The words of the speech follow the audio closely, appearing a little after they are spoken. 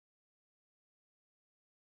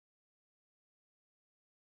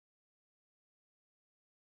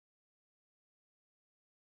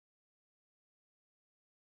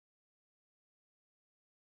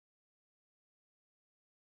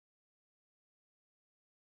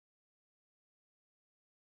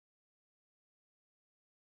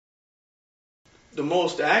the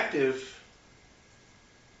most active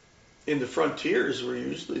in the frontiers were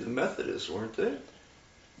usually the Methodists, weren't they?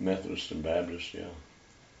 Methodists and Baptists, yeah.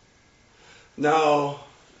 Now,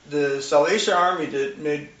 the Salvation Army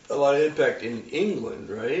made a lot of impact in England,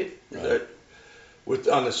 right? Right. That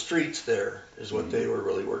on the streets there is what they were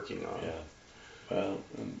really working on. Yeah. Well,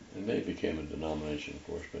 and they became a denomination, of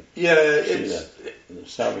course, but yeah, the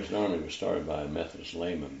Salvation Army was started by a Methodist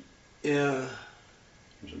layman. Yeah.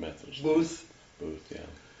 He was a Methodist. Booth, yeah.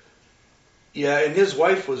 Yeah, and his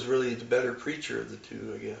wife was really the better preacher of the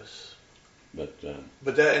two, I guess. But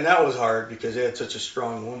that was hard because they had such a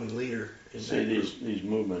strong woman leader. These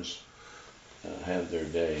movements have their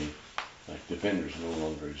day. Like Defenders no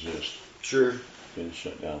longer exist. Sure. Been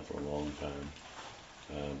shut down for a long time,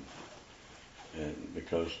 and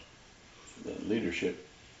because the leadership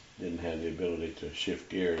didn't have the ability to shift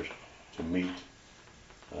gears to meet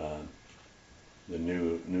the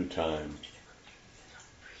new time,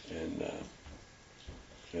 and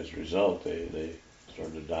as a result, they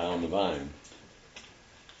started to die on the vine.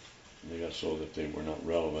 They got so that they were not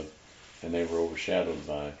relevant, and they were overshadowed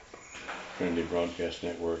by Trinity Broadcast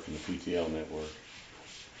Network and the PTL Network.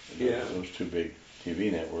 And those two big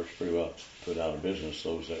TV networks pretty well put out of business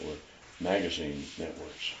those that were magazine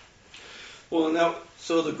networks. Well, now,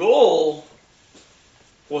 so the goal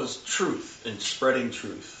was truth and spreading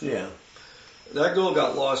truth. Yeah. That goal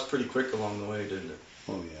got lost pretty quick along the way, didn't it?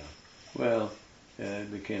 Oh, yeah. Well,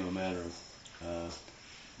 it became a matter of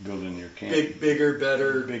building your camp. Bigger,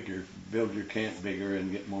 better. Build your camp bigger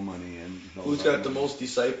and get more money in. Who's got the most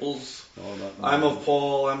disciples? All about I'm of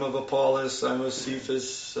Paul, I'm of Apollos, I'm of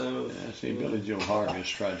Cephas. Billy Joe Hargis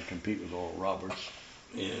tried to compete with Oral Roberts.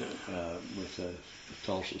 Yeah. With the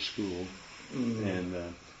Tulsa School. Mm-hmm. And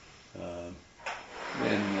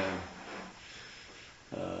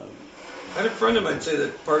I had a friend of mine say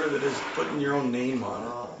that part of it is putting your own name on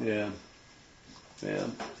it. Yeah. Yeah.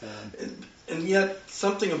 And yet,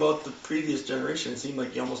 something about the previous generation seemed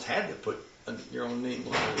like you almost had to put your own name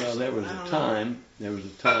on it. Well, there was a time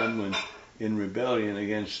when, in rebellion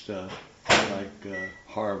against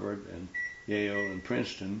Harvard and Yale and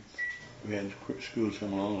Princeton, we had schools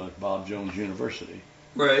come along like Bob Jones University.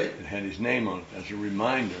 Right. It had his name on it as a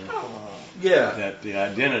reminder that the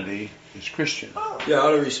identity is Christian. Yeah,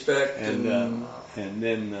 out of respect. And then.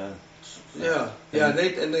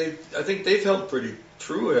 They I think they've held pretty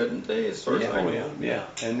true, hadn't they? As far as I know. Yeah.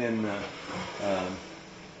 And then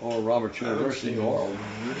Oral Roberts University,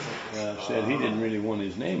 said he didn't really want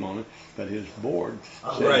his name on it, but his board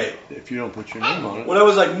said if you don't put your name on it. Well, that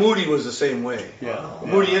was like Moody was the same way. Yeah.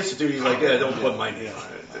 Moody Institute, he's like, don't put my name on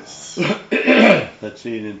it. Let's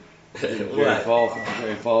see, then Jerry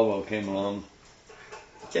Falwell came along.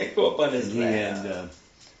 Can't go up on his lap.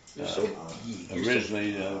 He had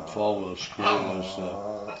originally Falwell's school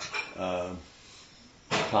was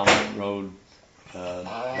Thomas Road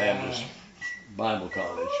Baptist Bible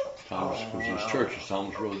College. Thomas was his church,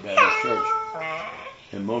 Thomas Road Baptist Church.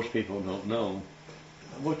 And most people don't know.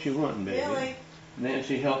 What you wanting, baby? Really?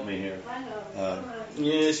 Nancy, help me here.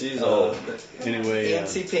 Yeah, she's old. Anyway,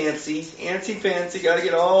 Antsy Pantsy, got to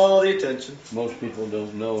get all the attention. Most people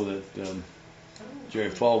don't know that Jerry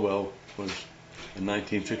Falwell was a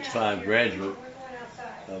 1955 graduate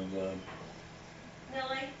of.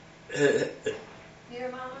 Millie? Your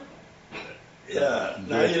mama? Yeah.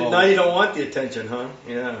 Now you don't want the attention, huh?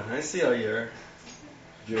 Yeah, I see how you are.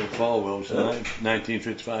 Jerry Falwell was a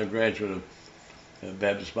 1955 graduate of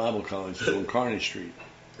Baptist Bible College on Kearney Street.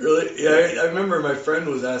 Really? Yeah, I remember my friend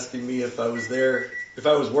was asking me if I was there, if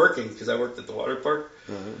I was working, because I worked at the water park.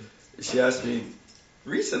 Uh-huh. She asked me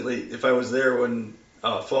recently if I was there when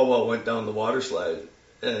Falwell went down the water slide,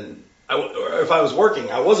 and or if I was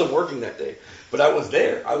working. I wasn't working that day, but I was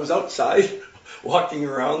there. I was outside walking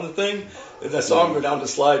around the thing, and I saw him go down the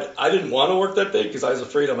slide. I didn't want to work that day because I was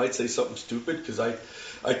afraid I might say something stupid because I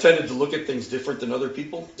tended to look at things different than other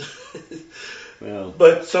people. Well,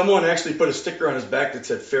 but someone actually put a sticker on his back that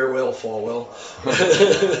said "Farewell, Falwell."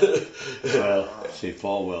 Well, see,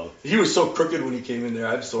 Falwell. He was so crooked when he came in there.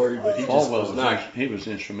 I'm sorry, but he just was not. He was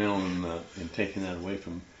instrumental in taking that away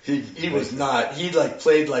from. He was not. He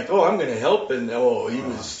played like, oh, I'm going to help, and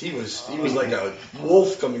he was like a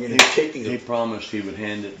wolf coming in and taking it. He promised he would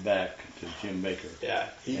hand it back to Jim Baker. Yeah,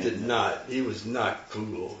 he did not. He was not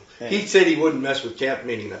cool. He said he wouldn't mess with camp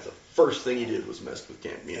meeting. That's the first thing he did was mess with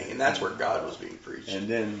camp meeting, and that's where God was being preached. And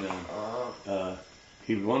then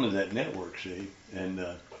he wanted that network, see, and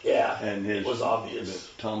and it was obvious.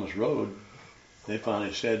 Thomas Road, they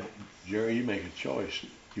finally said, Jerry, you make a choice. Do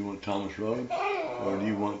you want Thomas Road, or do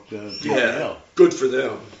you want TBL? Good for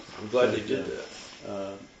them. I'm glad they did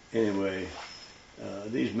that. Anyway,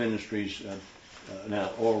 these ministries, now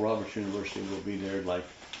Oral Roberts University will be there like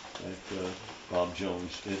Bob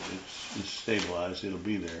Jones. It's stabilized. It'll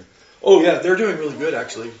be there. Oh yeah, they're doing really good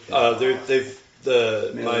actually. I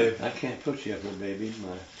can't put you up here, baby.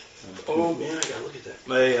 Oh man, I gotta look at that.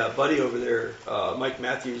 My buddy over there, Mike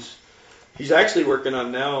Matthews, he's actually working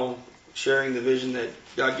on now sharing the vision that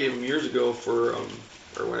God gave him years ago for,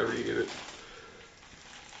 or whenever you give it,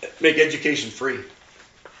 make education free.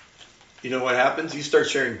 You know what happens? You start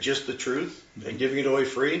sharing just the truth and giving it away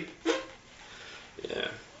free. Yeah.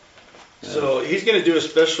 So he's going to do a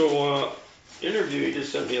special interview. He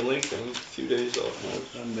just sent me a link in a few days.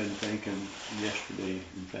 I've been thinking yesterday,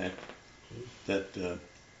 in fact, that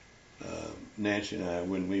Nancy and I,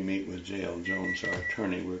 when we meet with J.L. Jones, our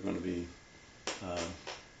attorney, we're going to be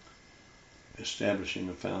establishing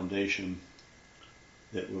a foundation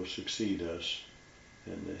that will succeed us,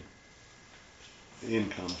 and the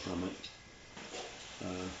income from it,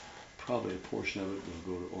 probably a portion of it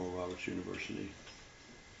will go to Oral Roberts University,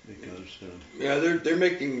 because they're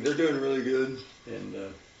doing really good, and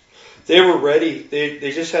they were ready.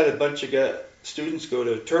 They just had a bunch of students go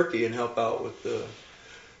to Turkey and help out with the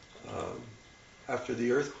after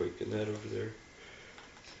the earthquake and that over there.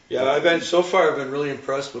 Yeah, I've been really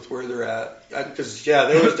impressed with where they're at, because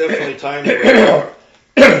there was definitely times where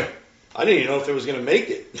I didn't even know if it was going to make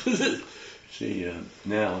it. See,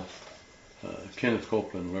 now Kenneth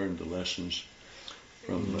Copeland learned the lessons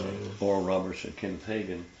from Oral Roberts and Kenneth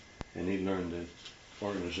Hagin, and he learned the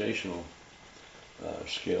organizational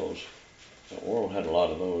skills. Oral had a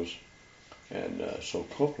lot of those, and so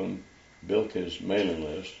Copeland built his mailing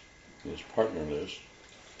list, his partner list,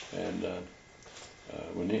 and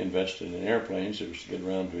when he invested in airplanes, it was to get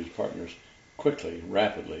around to his partners quickly,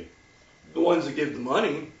 rapidly. The ones that give the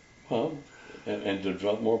money. Well, and to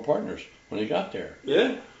develop more partners when he got there.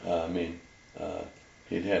 Yeah.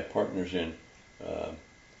 He'd have partners in.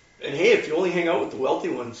 And hey, if you only hang out with the wealthy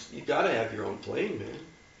ones, you got to have your own plane, man.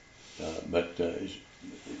 But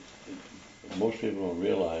most people don't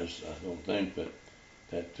realize, I don't think,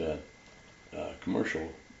 that commercial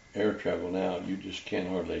air travel now, you just can't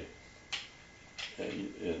hardly.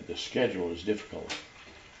 The schedule is difficult.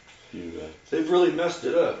 They've really messed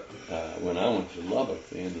it up. When I went to Lubbock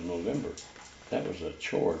the end of November, that was a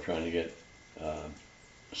chore trying to get a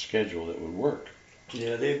schedule that would work.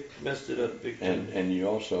 Yeah, they've messed it up big time. And you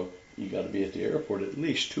got to be at the airport at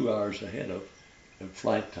least 2 hours ahead of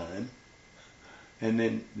flight time. And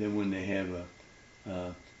then when they have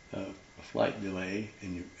a flight delay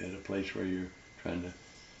and you're at a place where you're trying to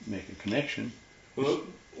make a connection. Well,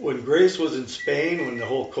 when Grace was in Spain, when the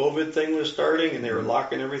whole COVID thing was starting and they were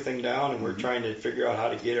locking everything down and we're trying to figure out how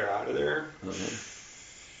to get her out of there,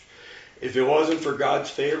 if it wasn't for God's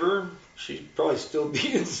favor, she'd probably still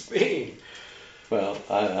be in Spain. Well,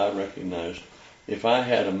 I recognized if I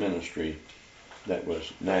had a ministry that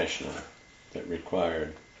was national, that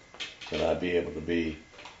required that I be able to be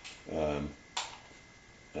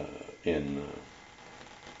in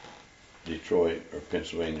Detroit or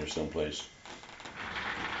Pennsylvania or someplace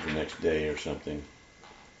the next day or something,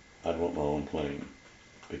 I'd want my own plane,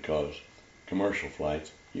 because commercial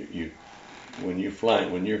flights, when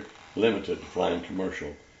you're limited to flying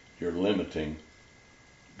commercial, you're limiting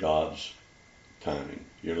God's timing.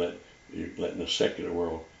 You're letting the secular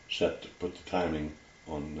world put the timing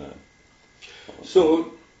on.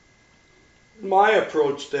 So my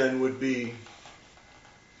approach then would be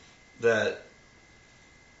that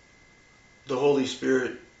the Holy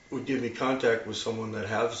Spirit would give me contact with someone that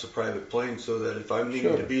has a private plane, so that if I'm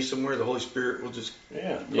needing to be somewhere, the Holy Spirit will just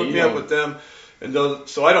hook me up with them. And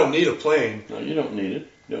so I don't need a plane. No, you don't need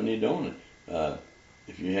it. You don't need to own it.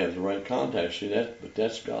 If you have the right contacts, but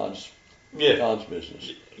that's God's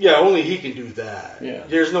business. Yeah, only He can do that. Yeah.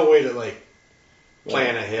 There's no way to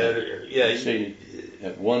plan ahead. See,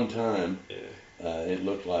 at one time, it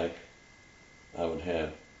looked like I would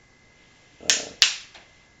have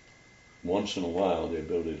once in a while the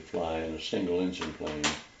ability to fly in a single-engine plane,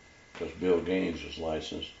 because Bill Gaines was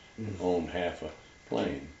licensed and owned half a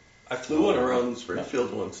plane. I flew one around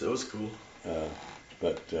Springfield once. It was cool.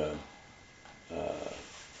 But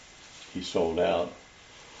he sold out.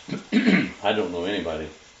 I don't know anybody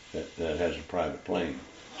that has a private plane.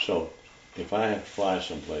 So if I have to fly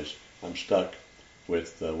someplace, I'm stuck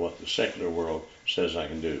with what the secular world says I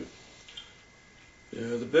can do.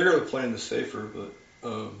 Yeah, the bigger the plane, the safer. But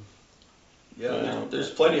there's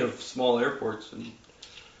plenty of small airports and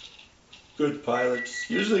good pilots.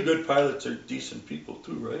 Usually good pilots are decent people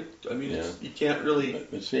too, right? I mean, you can't really...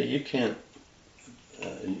 But see, you can't...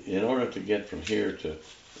 in order to get from here to,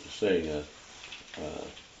 say,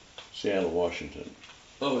 Seattle, Washington.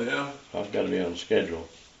 Oh, yeah? I've got to be on schedule.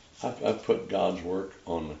 I've put God's work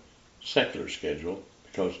on the secular schedule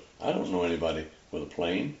because I don't know anybody with a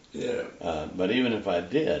plane. Yeah. But even if I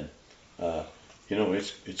did,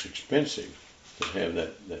 it's expensive to have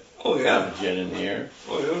that Oh, yeah. private jet in the air.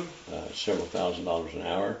 Oh, yeah. Several $1,000s an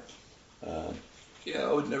hour. Yeah,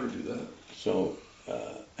 I would never do that. So,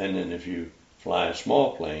 and then if you fly a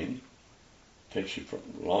small plane, it takes you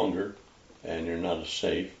longer, and you're not as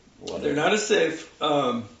safe. Whatever. They're not as safe.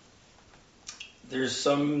 There's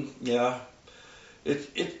some, yeah.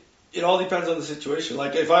 It all depends on the situation.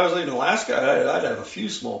 Like if I was in Alaska, I'd have a few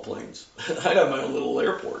small planes. I'd have my own little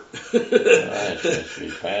airport. I had a chance to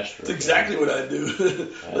be pastor. That's exactly what I'd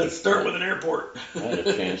do. Let's start with an airport. I had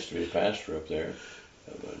a chance to be pastor up there,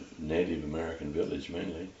 of a Native American village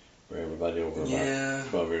mainly, where everybody over about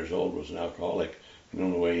 12 years old was an alcoholic. And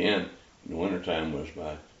on the way in the wintertime was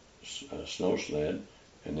by snow sled,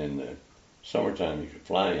 and in the summertime you could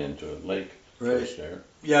fly into a lake. Right. There.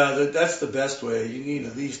 Yeah, that's the best way. You need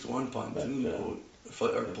at least one pontoon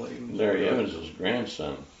plane. Larry Evans'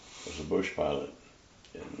 grandson was a bush pilot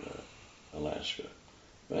in Alaska.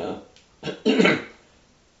 Well,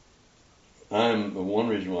 one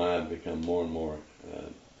reason why I've become more and more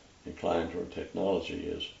inclined toward technology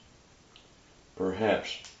is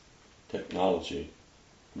perhaps technology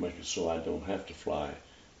to make it so I don't have to fly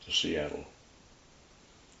to Seattle.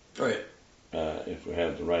 Right. If we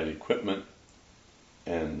have the right equipment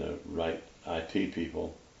and the right IT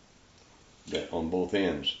people that on both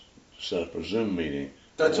ends set up a Zoom meeting.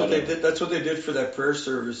 That's what they did. That's what they did for that prayer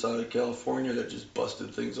service out of California that just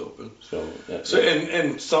busted things open.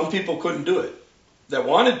 And some people couldn't do it that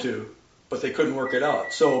wanted to, but they couldn't work it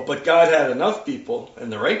out. So, but God had enough people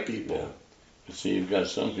and the right people. Yeah. See, you've got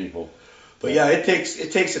some people. But yeah, it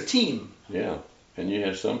takes a team. Yeah, and you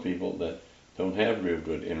have some people that don't have real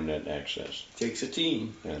good internet access. It takes a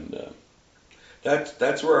team. And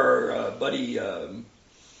that's where our buddy,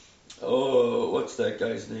 what's that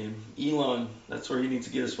guy's name? Elon. That's where he needs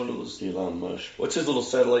to get us one of those. Elon Musk. What's his little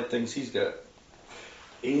satellite things he's got?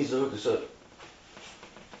 He needs to hook us up.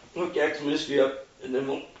 Hook Axe Mystery up, and then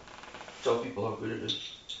we'll tell people how good it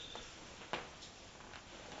is.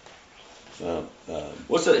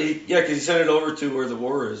 What's that? Because he sent it over to where the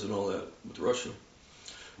war is and all that with Russia.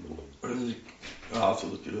 I'll have to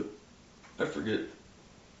look it up. I forget.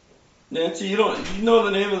 Nancy, you know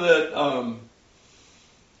the name of that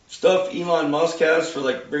stuff Elon Musk has for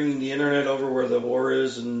like bringing the internet over where the war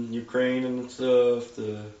is in Ukraine and stuff?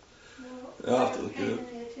 I'll have to look it up.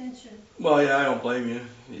 Well, yeah, I don't blame you.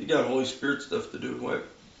 You got Holy Spirit stuff to do. Why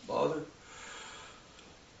bother?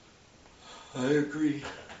 I agree.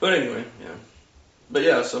 But anyway, yeah. But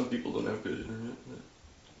yeah, some people don't have good internet.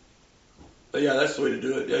 But yeah, that's the way to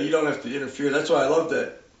do it. Yeah, you don't have to interfere. That's why I love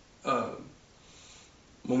that.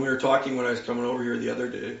 When we were talking when I was coming over here the other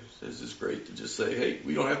day, it's just great to just say, hey,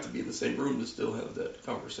 we don't have to be in the same room to still have that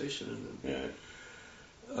conversation.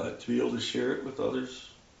 And to be able to share it with others.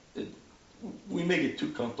 We make it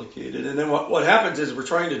too complicated. And then what happens is we're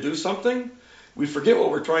trying to do something. We forget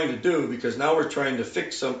what we're trying to do because now we're trying to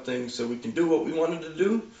fix something so we can do what we wanted to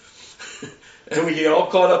do. And we get all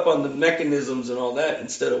caught up on the mechanisms and all that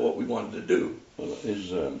instead of what we wanted to do. Well,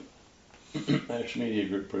 is Axe Media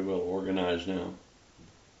Group pretty well organized now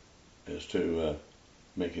as to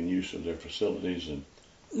making use of their facilities and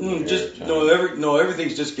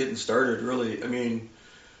everything's just getting started, really. I mean,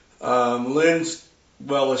 Lynn's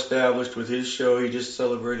well established with his show. He just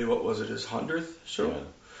celebrated, his 100th show?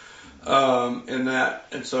 Yeah.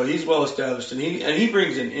 And so he's well established, and he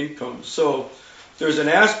brings in income. So there's an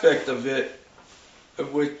aspect of it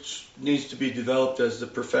which needs to be developed as the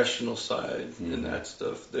professional side and that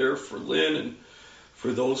stuff there for Lynn and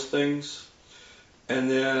for those things. And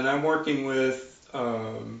then I'm working with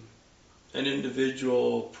an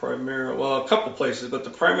individual a couple places, but the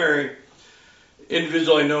primary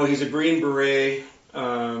individual I know, he's a Green Beret,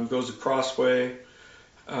 goes a Crossway,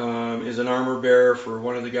 is an armor bearer for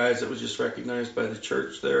one of the guys that was just recognized by the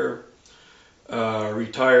church there,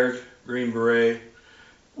 retired Green Beret,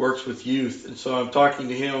 works with youth. And so I'm talking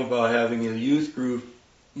to him about having a youth group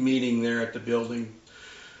meeting there at the building.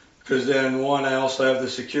 Because then, I also have the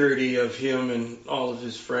security of him and all of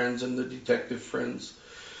his friends and the detective friends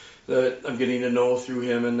that I'm getting to know through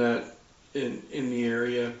him and that in the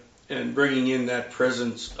area, and bringing in that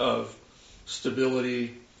presence of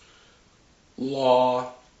stability,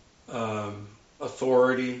 law,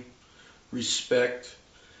 authority, respect,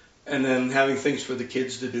 and then having things for the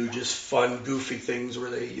kids to do, just fun, goofy things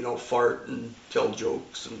where they, fart and tell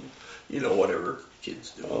jokes and, whatever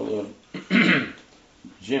kids do. Well,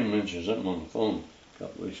 Jim mentioned something on the phone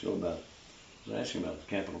couple of weeks ago I was asking about the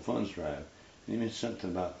capital funds drive, and he mentioned something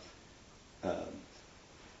about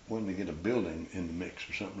wanting to get a building in the mix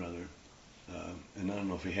or something or other. And I don't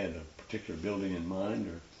know if he had a particular building in mind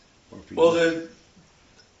or if he. Well,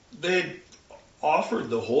 they offered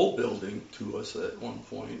the whole building to us at one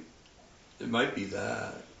point. It might be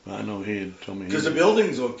that. I know he had told me. Because the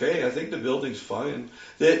building's okay. I think the building's fine.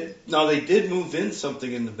 They did move in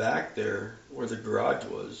something in the back there where the garage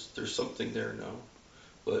was. There's something there now.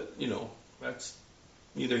 But, that's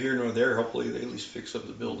neither here nor there. Hopefully they at least fix up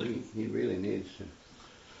the building. He really needs to.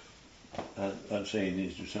 I'd say he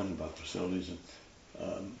needs to do something about facilities.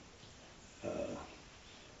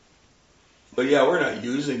 But yeah, we're not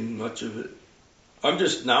using much of it. I'm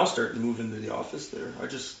just now starting to move into the office there. I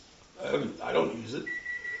don't use it.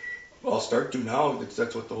 Well, I'll start to now because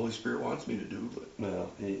that's what the Holy Spirit wants me to do. But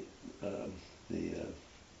well,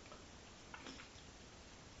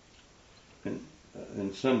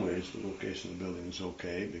 in some ways, the location of the building is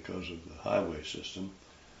okay because of the highway system.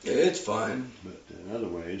 Yeah, it's fine. But in other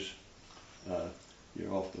ways,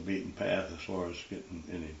 you're off the beaten path as far as getting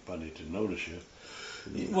anybody to notice you.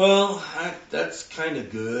 Well, that's kind of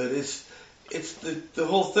good. It's the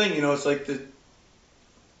whole thing, it's like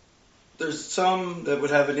there's some that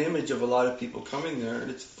would have an image of a lot of people coming there,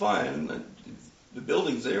 and it's fine. The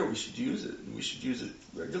building's there. We should use it, and we should use it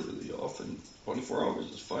regularly, often. 24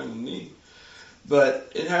 hours is fine with me.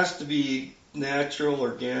 But it has to be natural,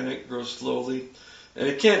 organic, grow slowly, and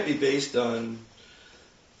it can't be based on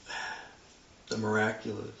the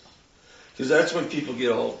miraculous, because that's when people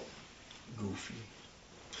get all goofy.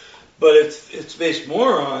 But it's based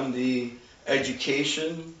more on the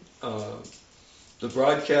education, the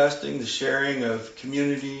broadcasting, the sharing of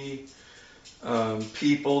community,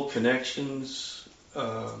 people, connections,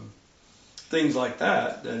 things like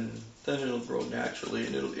that. Then it'll grow naturally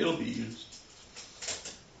and it'll be used.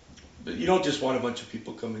 But you don't just want a bunch of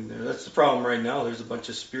people coming there. That's the problem right now. There's a bunch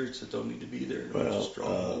of spirits that don't need to be there. Well,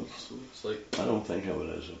 so it's like I don't think of it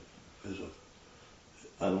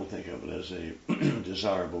as a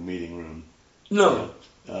desirable meeting room. No.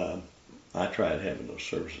 I tried having those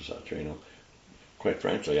services out there. Quite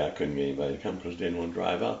frankly, I couldn't get anybody to come because they didn't want to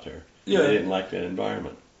drive out there. Yeah. They didn't like that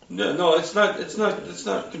environment. No, it's not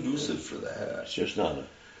conducive for that. It's just not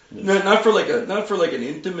Not for like an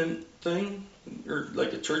intimate thing or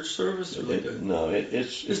like a church service or like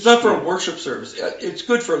it's not for a worship service. It's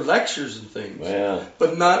good for lectures and things. Well,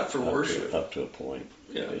 but not for worship. Up to a point.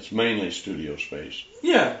 Yeah. It's mainly studio space.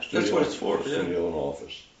 Yeah, that's what it's for. Studio and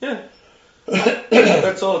office. Yeah.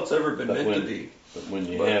 That's all it's ever been meant to be. But when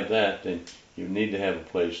you have that, then you need to have a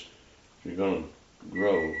place, if you're going to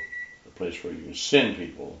grow, a place where you can send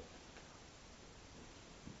people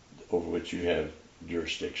over which you have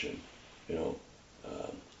jurisdiction.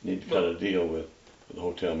 Need to cut a deal with the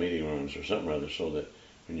hotel meeting rooms or something or other, so that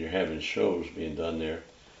when you're having shows being done there,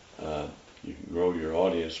 you can grow your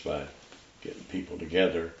audience by getting people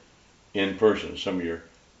together in person. Some of your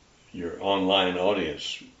online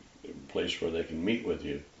audience, a place where they can meet with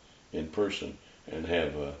you in person and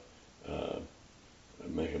have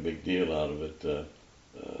make a big deal out of it.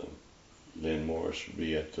 Lynn Morris would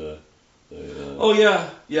be at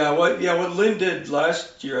what Lynn did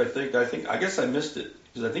last year, I guess I missed it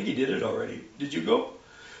because I think he did it already. Did you go?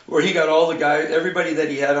 Where he got all the guys, everybody that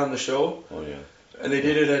he had on the show. Oh yeah. And they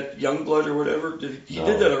did it at Youngblood or whatever. He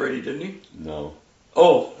did that already, didn't he? No.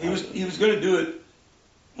 Oh, he was going to do it.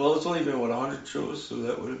 Well, it's only been 100 shows, so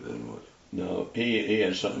that would have been what? No, he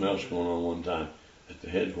had something else going on one time at the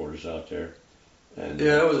headquarters out there. And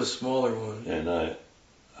yeah, that was a smaller one. And I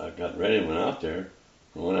got ready and went out there.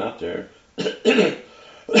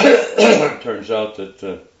 Turns out that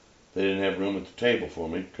they didn't have room at the table for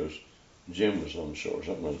me because Jim was on the show or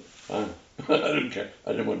something. Fine. I didn't care.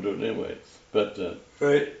 I didn't want to do it anyway. But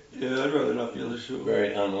right. Yeah, I'd rather not be on the show.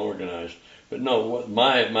 Very unorganized. But no, what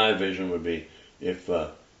my vision would be if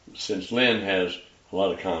since Lynn has a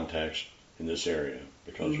lot of contacts in this area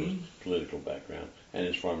because of his political background and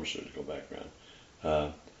his pharmaceutical background,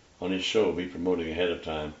 on his show be promoting ahead of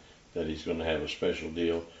time that he's going to have a special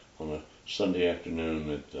deal on a Sunday afternoon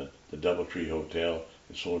at the Doubletree Hotel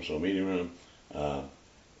in so-and-so meeting room.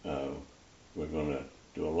 We're going to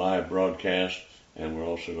do a live broadcast, and we're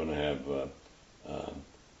also going to have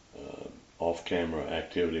off-camera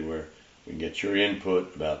activity where we can get your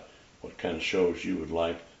input about what kind of shows you would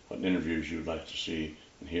like, what interviews you would like to see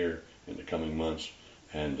and hear in the coming months.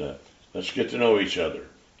 And let's get to know each other.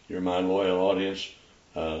 You're my loyal audience.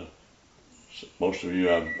 Most of you,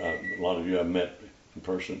 a lot of you I've met in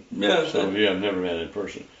person. Yeah. Some of you I've never met in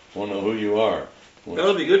person. I want to know who you are.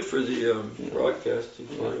 That'll be good for the broadcasting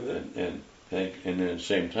part of it. and then at the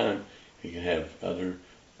same time, he can have other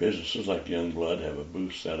businesses like Youngblood have a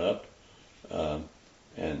booth set up,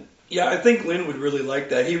 and Yeah, I think Lynn would really like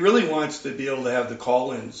that. He really wants to be able to have the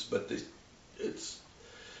call-ins, but it's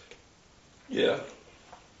yeah.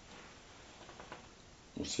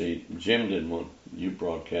 well, see, Jim didn't want you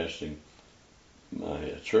broadcasting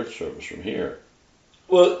my church service from here.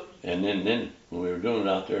 Well, And then when we were doing it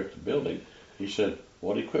out there at the building, he said,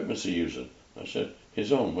 "What equipment's he using?" I said,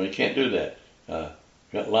 "His own." Well, he can't do that.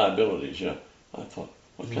 Got liabilities, you know. I thought,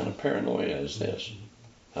 what kind of paranoia is this?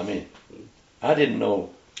 I mean, I didn't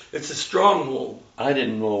know. it's a stronghold. I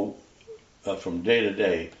didn't know from day to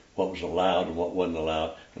day what was allowed and what wasn't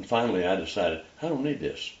allowed. And finally, I decided I don't need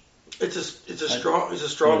this. It's a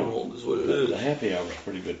stronghold, is what it The is. Happy Hour was a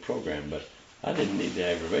pretty good program, but I didn't need the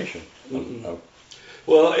aggravation.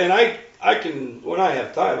 Well, and I can, when I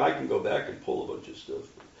have time, I can go back and pull a bunch of stuff.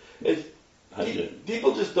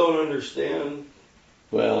 People just don't understand.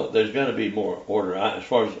 Well, there's got to be more order. As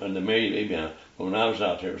far as and the maybe when I was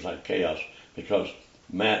out there, it was like chaos because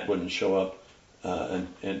Matt wouldn't show up,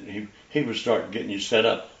 and he would start getting you set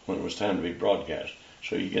up when it was time to be broadcast.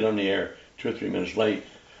 So you get on the air 2 or 3 minutes late,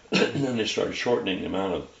 and then they started shortening the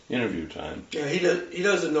amount of interview time. Yeah, he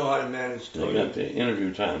doesn't know how to manage time. They got the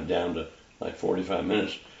interview time down to like 45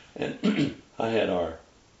 minutes, and I had our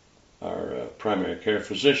primary care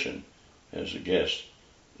physician as a guest.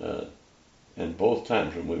 And both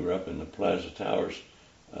times when we were up in the Plaza Towers,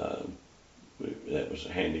 that was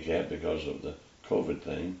a handicap because of the COVID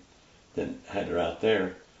thing. Then had her out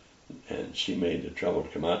there, and she made the trouble to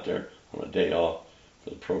come out there on a day off for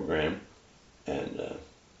the program. And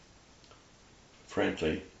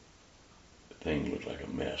frankly, the thing looked like a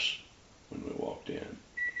mess when we walked in.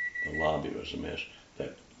 The lobby was a mess.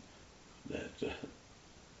 That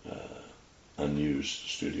unused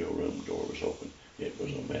studio room door was open. It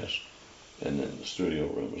was a mess. And then the studio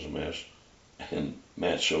room was a mess. And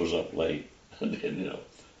Matt shows up late. And, you know,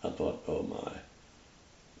 I thought, oh my,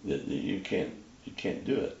 you can't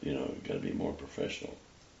do it. You know, you've got to be more professional.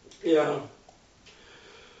 Yeah.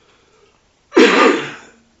 I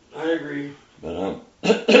agree. But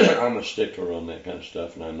I'm a stickler on that kind of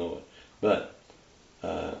stuff, and I know it. But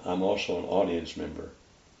I'm also an audience member.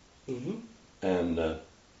 Mm-hmm. And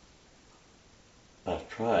I've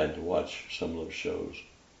tried to watch some of those shows.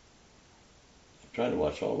 I've tried to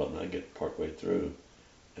watch all of them. I get partway through,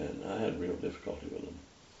 and I had real difficulty with them.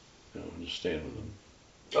 You know, just staying with them.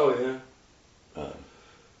 Oh yeah.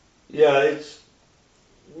 Yeah, it's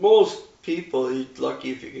most people. You're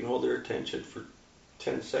lucky if you can hold their attention for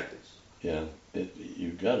 10 seconds. Yeah,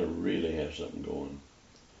 you've got to really have something going.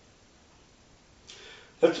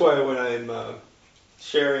 That's why when I'm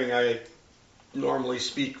sharing, I normally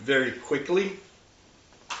speak very quickly.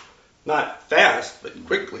 Not fast, but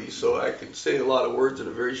quickly, so I can say a lot of words in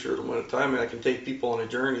a very short amount of time, and I can take people on a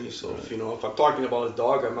journey. So, Right. if I'm talking about a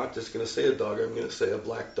dog, I'm not just going to say a dog. I'm going to say a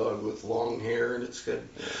black dog with long hair, and it's got,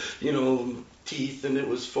 teeth, and it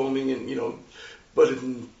was foaming, and, but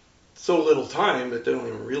in so little time that they don't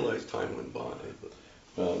even realize time went by.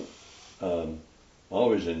 But. Well,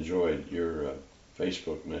 always enjoyed your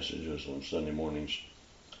Facebook messages on Sunday mornings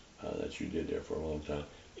that you did there for a long time,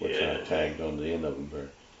 which I tagged on the end of them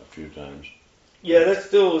a few times. Yeah, that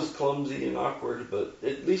still was clumsy and awkward, but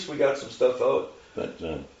at least we got some stuff out. But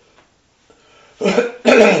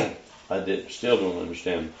I still don't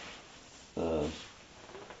understand.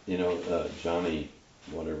 Johnny,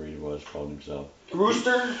 whatever he was, called himself.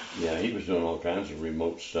 Rooster? Yeah, he was doing all kinds of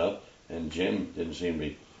remote stuff, and Jim didn't seem to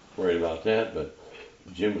be worried about that, but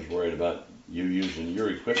Jim was worried about you using your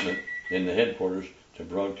equipment in the headquarters to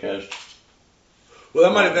broadcast. Well,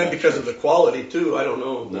 that might have been because of the quality, too. I don't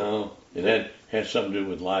know. No, it had something to do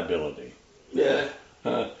with liability. Yeah.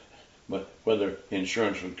 But whether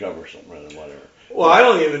insurance would cover something or whatever. Well, I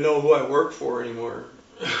don't even know who I work for anymore.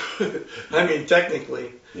 I mean,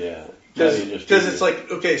 technically. Yeah. Because it's like,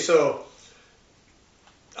 okay, so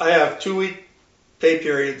I have 2-week pay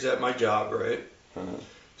periods at my job, right? Uh-huh.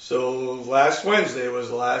 So last Wednesday was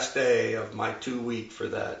the last day of my 2-week for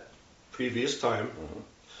that previous time. Uh-huh.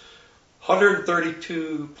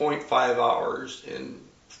 132.5 hours in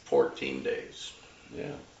 14 days.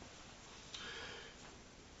 Yeah.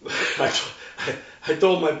 I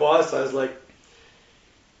told my boss, I was like,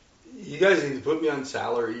 you guys need to put me on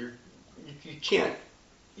salary. You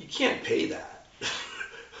can't pay that.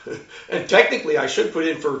 And technically, I should put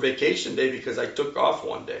in for a vacation day because I took off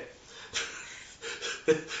one day.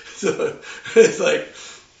 So it's like,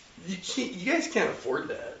 you guys can't afford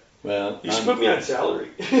that. Well, You should put me on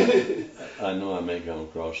salary. I know I may come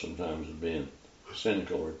across sometimes as being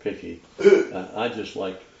cynical or picky. I just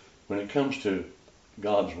like when it comes to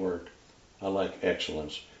God's work, I like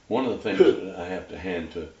excellence. One of the things that I have to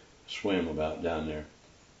hand to Swim about down there,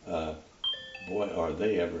 boy, are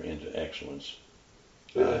they ever into excellence.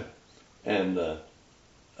 And I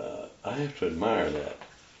have to admire that.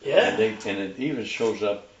 Yeah. And it even shows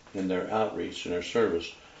up in their outreach and their service.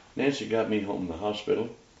 Nancy got me home from the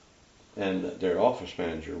hospital, and their office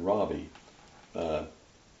manager, Robbie, an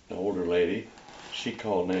older lady, she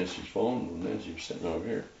called Nancy's phone when Nancy was sitting over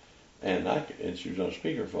here, and she was on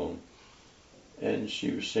speakerphone, and she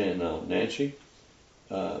was saying, Nancy,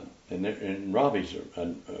 and Robbie's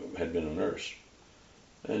had been a nurse,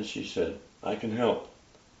 and she said, I can help,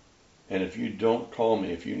 and if you don't call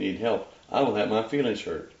me if you need help, I will have my feelings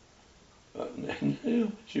hurt.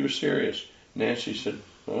 She was serious. Nancy said,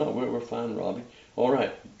 well, we're fine, Robbie. All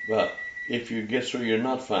right, but if you get so you're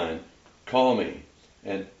not fine, call me.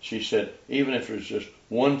 And she said, even if there's just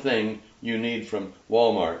one thing you need from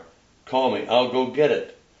Walmart, call me. I'll go get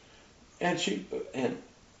it. And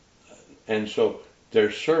so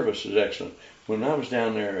their service is excellent. When I was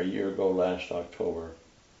down there a year ago last October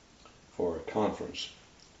for a conference,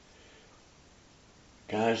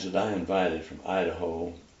 guys that I invited from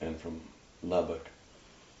Idaho and from Lubbock,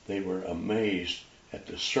 they were amazed at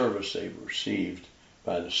the service they received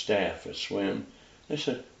by the staff at Swim. They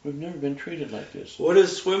said, we've never been treated like this. What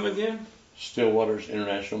is Swim again? Stillwater's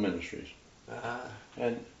International Ministries. Ah.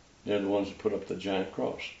 And they're the ones that put up the giant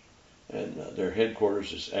cross. And their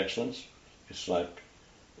headquarters is excellence. It's like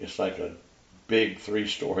a big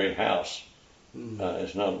 3-story house.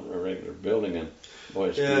 It's not a regular building, and boy,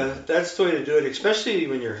 it's beautiful. That's the way to do it, especially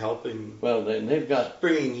when you're helping. Well, they've got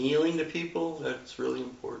bringing healing to people. That's really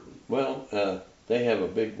important. Well, they have a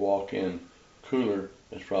big walk-in cooler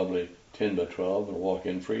that's probably 10 by 12, and a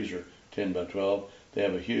walk-in freezer 10 by 12. They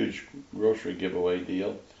have a huge grocery giveaway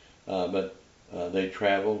deal, but they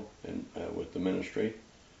travel with the ministry.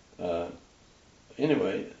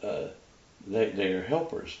 Anyway, they are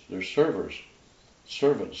helpers. They're servants.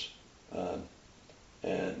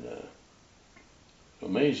 And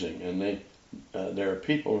amazing, and there are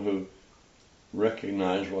people who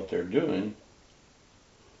recognize what they're doing.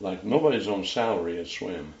 Like nobody's on salary at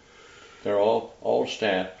Swim; they're all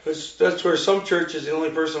staff. That's where some churches, the only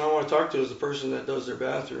person I want to talk to is the person that does their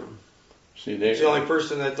bathroom. See, it's the only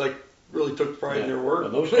person that really took pride in their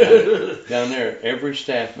work. Well, those guys down there, every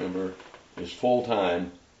staff member is full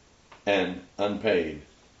time and unpaid.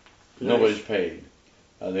 Nice. Nobody's paid.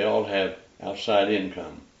 They all have outside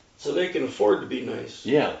income. So they can afford to be nice.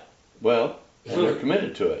 Yeah. Well, and they're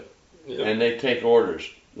committed to it. Yep. And they take orders.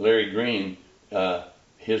 Larry Green,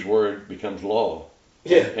 his word becomes law.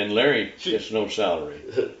 Yeah. And Larry gets no salary.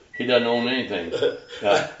 He doesn't own anything.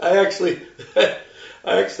 I actually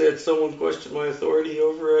had someone question my authority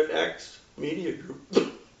over at Acts Media Group.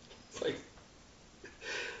 It's like...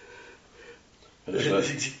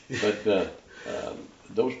 But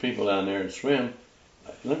those people down there at Swim,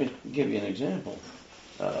 let me give you an example.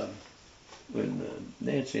 When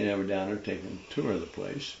Nancy and I were down there taking a tour of the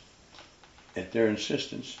place, at their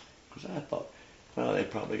insistence, because I thought, well, they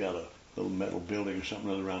probably got a little metal building or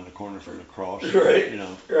something around the corner from the cross. Right. You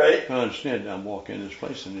know. Right. Well, instead, I'm walking in this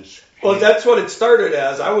place and it's... Well, that's what it started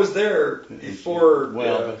as. I was there before...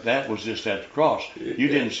 But that was just at the cross. You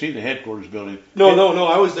didn't see the headquarters building. No.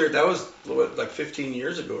 I was there. That was like 15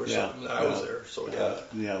 years ago or something that I was there. So, they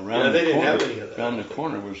didn't have any of that. Around the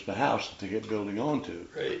corner was the house that they kept building onto.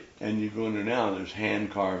 Right. And you go in there now, and there's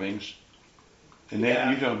hand carvings. And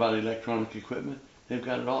you talk about electronic equipment, they've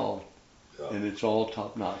got it all. Yeah. And it's all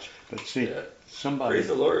top notch. But see, somebody... Praise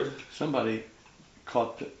the Lord. Somebody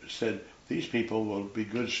said, these people will be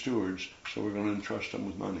good stewards, so we're going to entrust them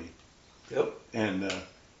with money. Yep. And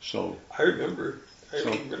so... I remember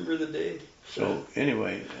the day. So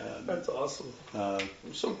anyway... that's awesome.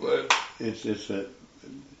 I'm so glad.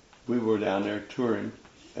 We were down there touring,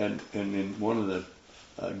 and in one of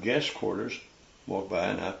the guest quarters, walked by,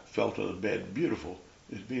 and I fell to the bed, beautiful.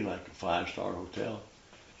 It'd be like a 5-star hotel.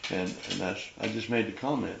 And I just made the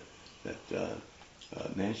comment that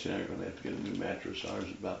Nancy and I are going to have to get a new mattress. Ours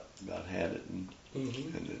about had it, and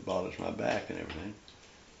it bothers my back and everything.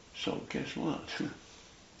 So guess what?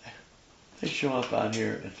 They show up out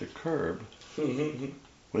here at the curb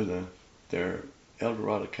with their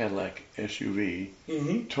Eldorado Cadillac SUV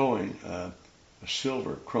towing a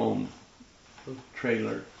silver chrome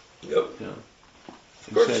trailer. Yep. You know,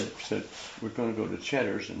 and said, we're going to go to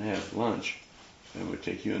Cheddar's and have lunch. And we'll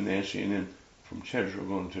take you and Nancy, and then from Cheddar's we're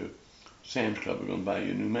going to Sam's Club. We're going to buy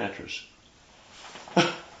you a new mattress.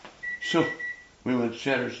 So we went to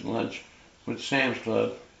Cheddar's and lunch, went to Sam's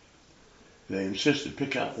Club. They insisted,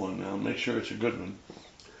 pick out one now, make sure it's a good one.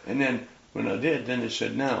 And then when I did, then they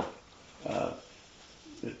said, now, the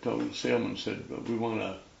salesman said, we want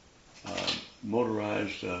a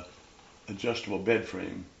motorized adjustable bed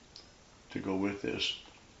frame to go with this.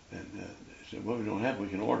 And they said, well, we don't have it. We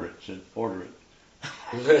can order it. I said, order it.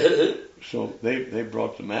 So they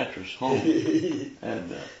brought the mattress home.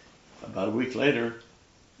 And about a week later,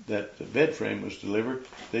 that the bed frame was delivered.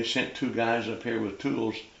 They sent 2 guys up here with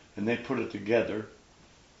tools, and they put it together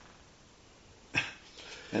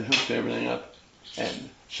and hooked everything up. And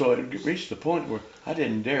so it reached the point where I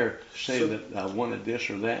didn't dare say that I wanted this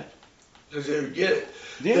or that. Because they would get it.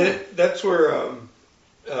 Yeah. That's where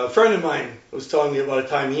a friend of mine was telling me about a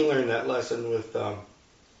time he learned that lesson with,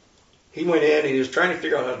 he went in and he was trying to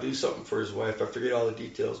figure out how to do something for his wife. I forget all the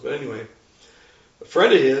details. But anyway, a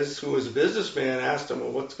friend of his who was a businessman asked him,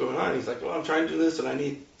 well, what's going on? He's like, well, I'm trying to do this and I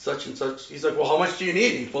need such and such. He's like, well, how much do you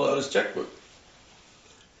need? And he pulled out his checkbook.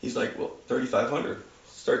 He's like, well, $3,500.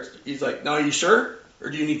 He's like, now are you sure? Or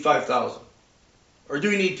do you need 5,000? Or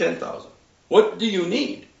do you need 10,000? What do you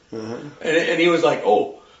need? Uh-huh. And he was like,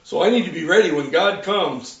 oh, so I need to be ready when God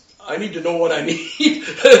comes. I need to know what I need.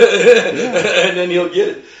 And then he'll get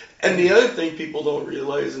it. And the other thing people don't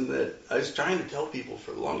realize, and that I was trying to tell people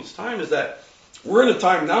for the longest time, is that we're in a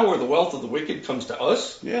time now where the wealth of the wicked comes to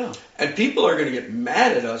us. Yeah. And people are going to get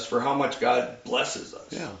mad at us for how much God blesses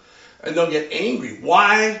us. Yeah. And they'll get angry.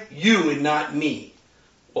 Why you and not me?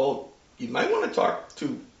 Well, you might want to talk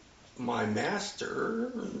to my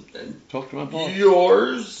master and Talk to my boss.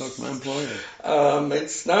 yours. Talk to my employer.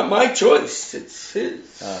 It's not my choice. It's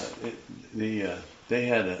his. They've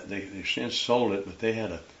since sold it, but they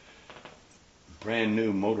had a brand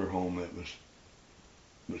new motorhome that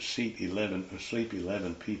would sleep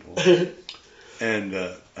 11 people. And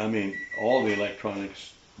I mean, all the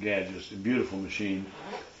electronics, gadgets, a beautiful machine.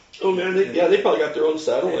 Oh man, they probably got their own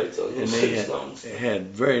satellites on And those. they had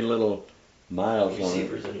very little miles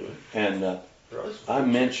Receivers on it. anyway. And I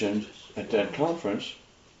mentioned at that conference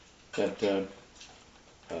that there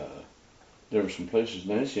were some places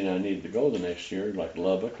Nancy and I needed to go the next year, like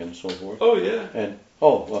Lubbock and so forth. Oh yeah. And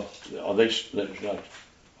they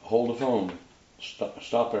hold the phone,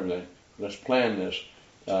 stop everything. Let's plan this.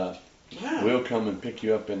 Yeah. We'll come and pick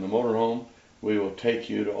you up in the motorhome. We will take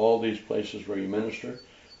you to all these places where you minister,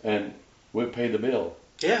 and we'll pay the bill.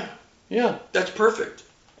 Yeah. Yeah. That's perfect.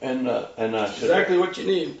 And I said, Exactly what you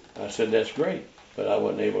need. I said, that's great, but I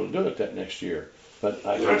wasn't able to do it that next year. But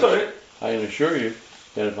That's all right. I can assure you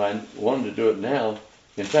that if I wanted to do it now,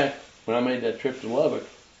 in fact, when I made that trip to Lubbock,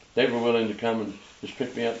 they were willing to come and just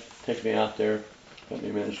pick me up, take me out there, let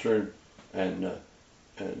me minister, and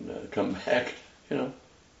come back, you know.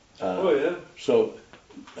 Oh yeah. So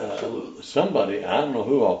Absolutely. somebody, I don't know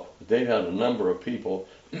who all, but they've had a number of people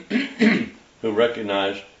who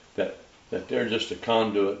recognize that they're just a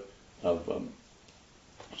conduit of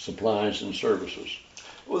supplies and services.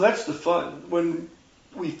 Well, that's the fun. When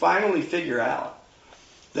we finally figure out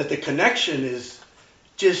that the connection is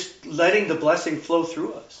just letting the blessing flow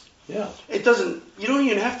through us. Yeah. It doesn't, you don't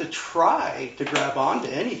even have to try to grab onto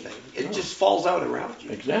anything. It just falls out around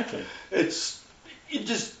you. Exactly. You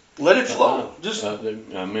just let it flow.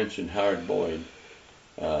 I mentioned Howard Boyd.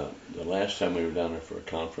 The last time we were down there for a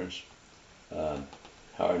conference,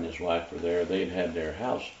 Howard and his wife were there. They'd had their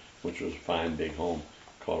house, which was a fine big home,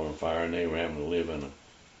 caught on fire, and they were having to live in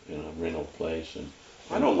a rental place. And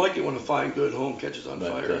I don't like it when a fine, good home catches on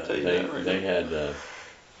fire. I'll tell you that right they now. had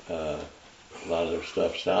a lot of their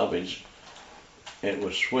stuff salvaged. It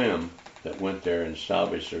was Swim that went there and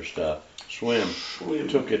salvaged their stuff. Swim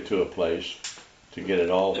took it to a place to get it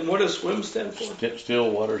all. And what does SWIM stand for?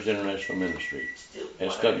 Still Waters International Ministry.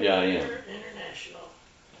 SWIM. International.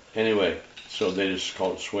 Anyway, so they just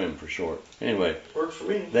called it SWIM for short. Anyway, Works for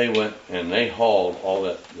me. they went and they hauled all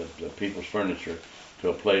that the people's furniture to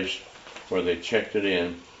a place where they checked it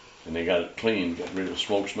in and they got it cleaned, got rid of the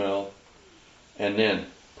smoke smell, and then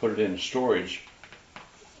put it in storage,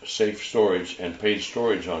 safe storage, and paid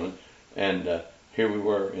storage on it. And here we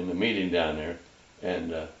were in the meeting down there,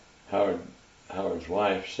 and Howard's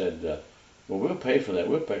wife said, well, we'll pay for that.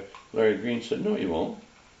 We'll pay. Larry Green said, no, you won't.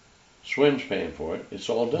 SWIM's paying for it. It's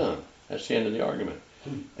all done. That's the end of the argument.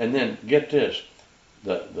 And then get this,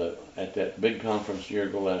 at that big conference a year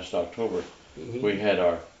ago last October, we had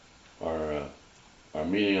our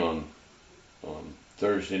meeting on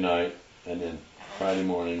Thursday night, and then Friday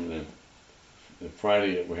morning. And then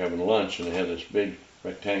Friday we're having lunch, and they had this big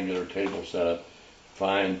rectangular table set up,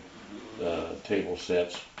 fine table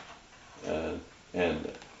sets, and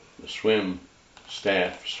the SWIM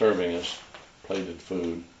staff serving us plated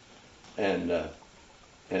food, and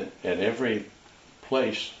at every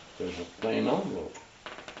place there's a plain envelope.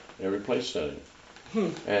 every place setting.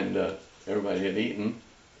 And everybody had eaten.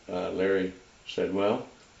 Larry said, well,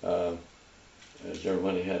 has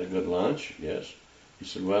everybody had a good lunch? Yes. He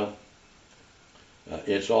said, well,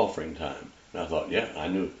 it's offering time. And I thought, yeah, I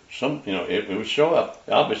knew it would show up,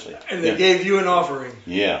 obviously. And they gave you an offering.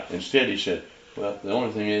 Yeah. Instead, he said, well, the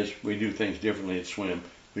only thing is we do things differently at Swim.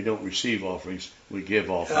 We don't receive offerings, we give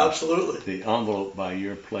offerings. Absolutely. The envelope by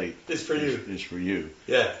your plate is for you. Is for you.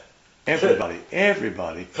 Yeah. Everybody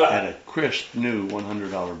had a crisp new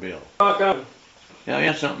 $100 bill. Rock on. Yeah,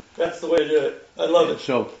 yeah, something. That's the way to do it. I love it.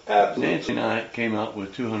 So absolutely. Nancy and I came out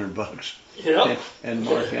with $200. Yeah. And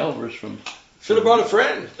Mark Elvers from should have brought a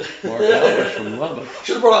friend. Mark Elvers from Lubbock.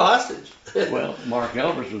 Should have brought a hostage. Well, Mark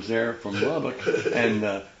Elvers was there from Lubbock,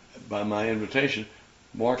 and by my invitation,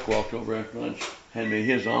 Mark walked over after lunch, handed me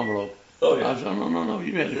his envelope. Oh yeah. I was like, no,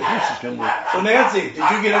 you had the Christmas come with. So Nancy, did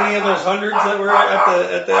you get any of those hundreds that were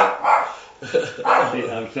at that?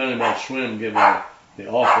 I was telling about Swim giving the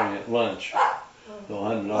offering at lunch. So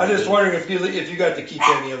I'm just wondering if you got to keep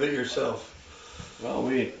any of it yourself. Well,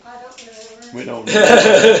 we don't.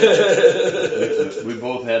 We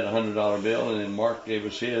both had a $100 bill, and then Mark gave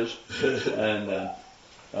us his, and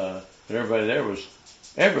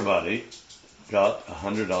everybody got a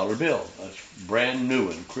 $100 bill. That's brand new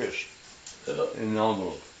and crisp in an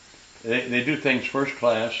envelope. They do things first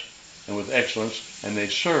class and with excellence, and they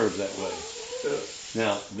serve that way.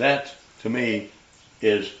 Now, that to me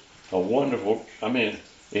is a wonderful. I mean,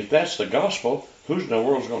 if that's the gospel, who's in the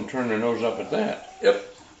world's going to turn their nose up at that?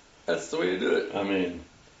 Yep, that's the way to do it. I mean,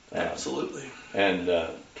 absolutely. And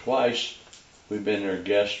twice we've been their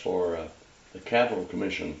guests for the Capitol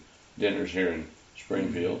Commission dinners here in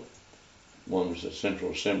Springfield. One was at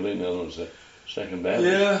Central Assembly, and the other was at Second Baptist.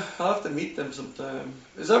 Yeah, I'll have to meet them sometime.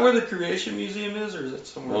 Is that where the Creation Museum is, or is it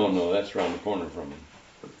somewhere else? No, that's around the corner from them.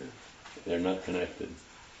 Okay. They're not connected.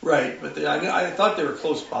 Right, but I thought they were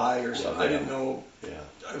close by or something. Yeah, I didn't know. Yeah.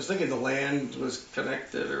 I was thinking the land was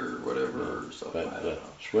connected or whatever or something. But I don't know.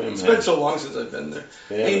 Swim it's been so long since I've been there.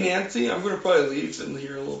 Yeah. Hey, Nancy, I'm going to probably leave in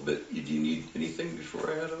here a little bit. Do you need anything before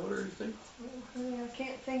I head out or anything? I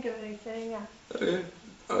can't think of anything. Okay.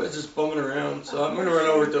 I was just bumming around, so I'm going to run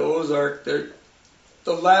over to Ozark.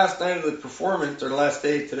 The last night of the performance, or the last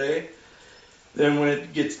day today, then when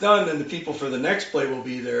it gets done, then the people for the next play will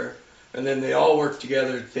be there. And then they all work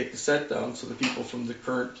together to take the set down. So the people from the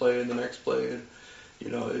current play and the next play, and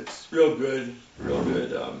it's real good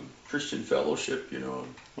Christian fellowship.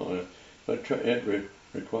 Well, but it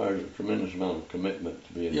requires a tremendous amount of commitment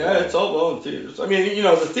to be involved. Yeah, it's all volunteers. I mean,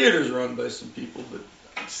 the theater's run by some people, but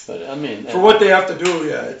I mean, for what they have to do,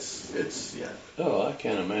 yeah, it's yeah. Oh, I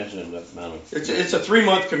can't imagine that amount of. It's a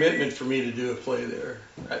 3-month commitment for me to do a play there,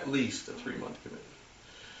 at least a 3-month commitment.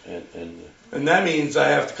 And that means I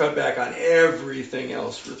have to cut back on everything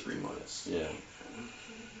else for 3 months. Yeah.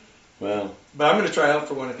 Well. But I'm going to try out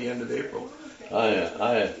for one at the end of April.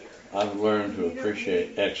 I've learned to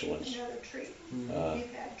appreciate excellence,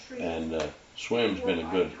 and Swim's been a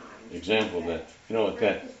good example of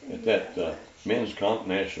that. At that men's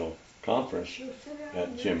national conference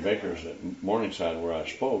at Jim Baker's at Morningside where I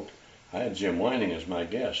spoke, I had Jim Whining as my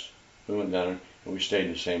guest. We went down and we stayed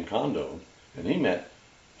in the same condo, and he met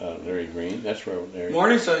Larry Green. That's where Larry.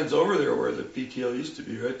 Morningside's over there where the PTL used to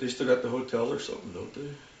be, right? They still got the hotel or something, don't they?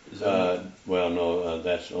 Well, no,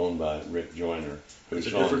 that's owned by Rick Joyner. It's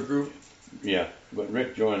a different group? Yeah, but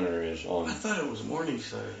Rick Joyner is on. I thought it was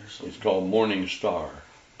Morningside or something. It's called Morning Star.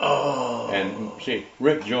 Oh. And see,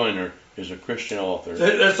 Rick Joyner is a Christian author.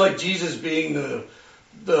 That's like Jesus being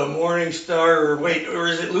the morning star, or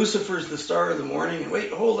is it Lucifer's the star of the morning?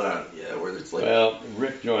 Wait, hold on. Yeah, where it's like. Well,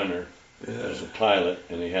 Rick Joyner was a pilot,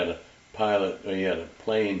 and he had a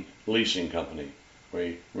plane leasing company where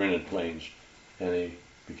he rented planes, and he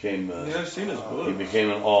became. I've seen his book. He became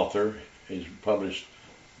an author. He's published.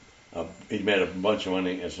 He made a bunch of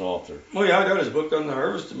money as an author. Oh yeah, I got his book on the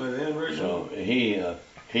harvest in my van right now. So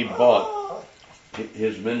he bought.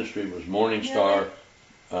 His ministry was Morning Star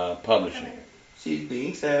Publishing. She's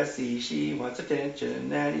being sassy. She wants attention.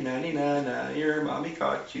 90, your mommy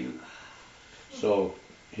caught you. So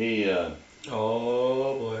he. Oh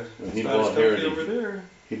boy. He bought Heritage over there.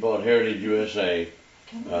 He bought Heritage USA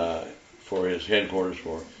for his headquarters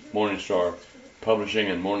for Morning Star Publishing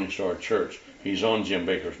and Morning Star Church. He's on Jim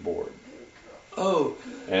Baker's board. Oh.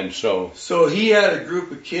 And so he had a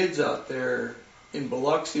group of kids out there in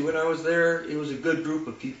Biloxi when I was there. It was a good group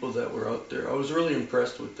of people that were out there. I was really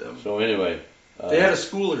impressed with them. So anyway. They had a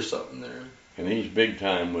school or something there. And he's big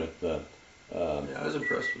time with yeah, I was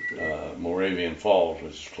impressed with it. Moravian Falls,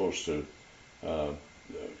 which is close to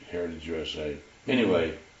Heritage USA.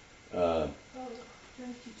 Anyway,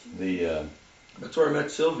 the That's where I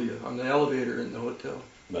met Sylvia, on the elevator in the hotel.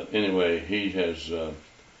 but anyway, he has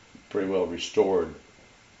pretty well restored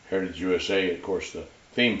Heritage USA. Of course, the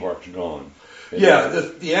theme park's gone.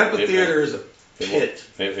 The amphitheater is a pit.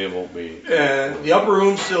 It won't be. And the upper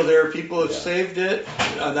room's still there. People have Yeah. saved it.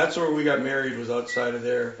 That's where we got married, was outside of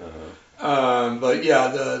there. Uh-huh. But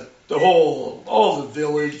yeah, all the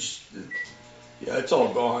village, yeah, it's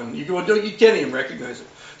all gone. You can't even recognize it.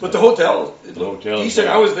 But the hotel, it looked decent.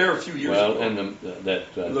 I was there a few years ago. Well, and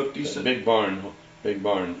that looked decent. big barn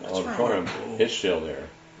auditorium, right. it's still there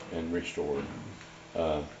and restored.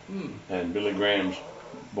 And Billy Graham's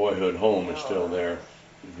boyhood home is still there.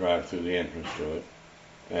 You drive through the entrance to it,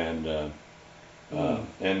 and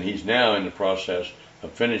he's now in the process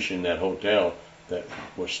of finishing that hotel that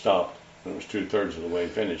was stopped when it was 2/3 of the way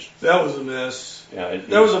finished. That was a mess. Yeah,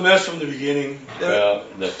 That was a mess from the beginning. Well,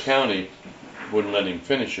 the county wouldn't let him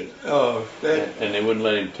finish it, and they wouldn't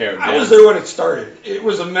let him tear it down. I was there when it started. It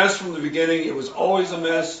was a mess from the beginning. It was always a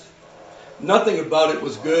mess. Nothing about it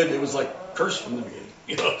was good. It was like cursed from the beginning.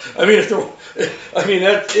 You know, I mean, it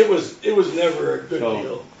was never a good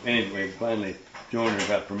deal. Anyway, finally, Joyner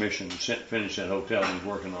got permission to finish that hotel. He's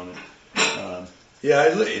working on it.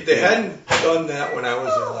 They hadn't done that when I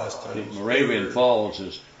was there last time. Moravian Falls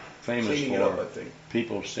is famous cleaning it up, I think.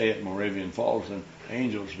 People stay at Moravian Falls and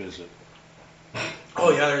angels visit.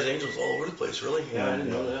 Oh yeah, there's angels all over the place. Really? Yeah, I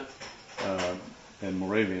didn't know that. And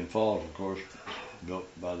Moravian Falls, of course, built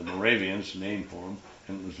by the Moravians, named for them,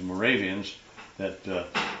 and it was the Moravians that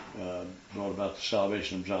brought about the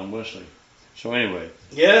salvation of John Wesley. So anyway,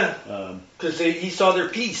 yeah, because he saw their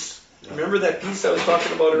peace. Remember that peace I was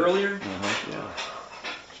talking about earlier? Yeah.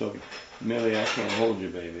 So, Millie, I can't hold you,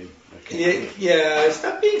 baby. Yeah,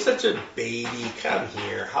 stop being such a baby. Come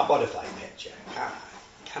here. How about if I pet you?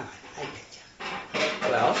 Come on, I pet you.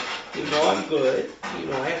 Well, you know I'm good. You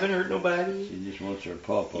know I haven't hurt nobody. She just wants her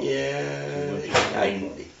pawpaw. Yeah,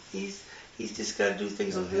 he's just got to do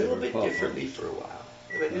things a little bit differently for a while.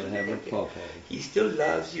 He still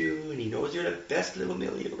loves you, and he knows you're the best little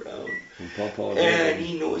Millie around. And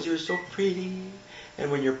he knows you're so pretty. And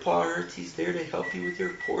when your paw hurts, he's there to help you with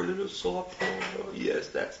your poor little sore paw. Oh, yes,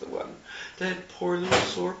 that's the one. That poor little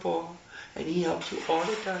sore paw. And he helps you all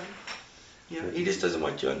the time. You know, he just doesn't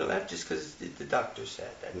want you on the left just because the doctor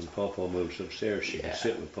said that. When Pawpaw moves upstairs, she can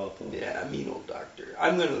sit with Pawpaw. Yeah, mean old doctor.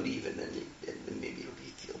 I'm going to leave, and then maybe it'll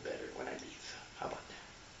feel better when I leave. How about that?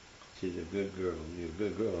 She's a good girl. You're a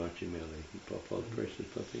good girl, aren't you, Millie? You Pawpaw's precious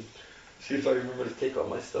puppy. See if I remember to take all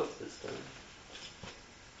my stuff this time.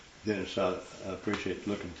 Dennis, I appreciate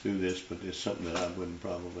looking through this, but it's something that I wouldn't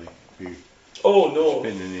probably be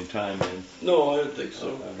spending any time in. No, I don't think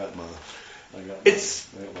so. I got my Bible right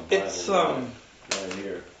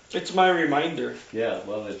here. It's my reminder. Yeah,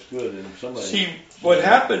 well, it's good. And somebody. See, what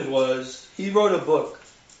happened was he wrote a book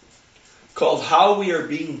called "How We Are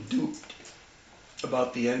Being Duped"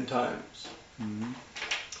 about the end times,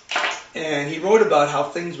 and he wrote about how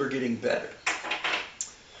things were getting better,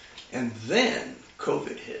 and then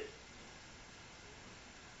COVID hit.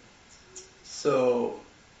 So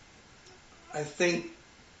I think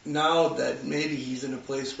now that maybe he's in a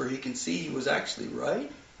place where he can see he was actually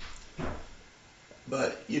right.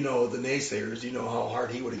 But, you know, the naysayers, you know how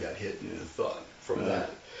hard he would have got hit in the thought from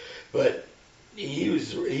that. But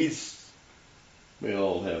he's... We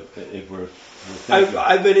all have, if we're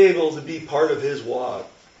I've been able to be part of his walk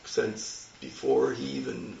since before he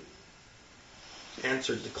even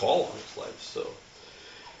answered the call on his life. So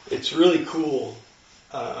it's really cool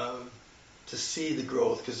to see the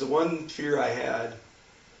growth. Because the one fear I had,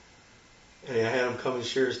 and I had him come and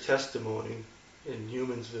share his testimony in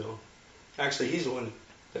Humansville. Actually, he's the one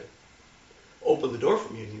that opened the door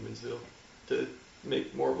for me in Humansville to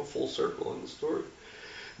make more of a full circle in the story.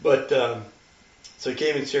 But so he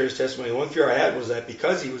came and shared his testimony. The one fear I had was that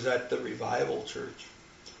because he was at the Revival Church,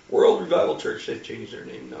 World Revival Church, they've changed their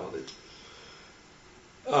name now,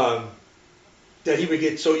 that he would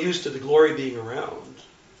get so used to the glory being around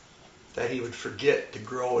that he would forget to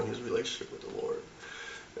grow in his relationship with the Lord.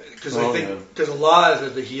 Because I think, because a lot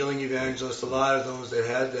of the healing evangelists, a lot of those that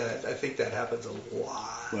had that, I think that happens a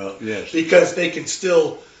lot. Well, yes. Because they can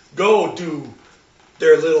still go do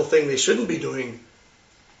their little thing they shouldn't be doing,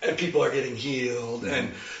 and people are getting healed,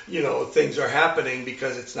 and, you know, things are happening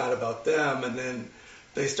because it's not about them, and then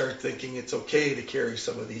they start thinking it's okay to carry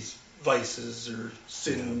some of these vices or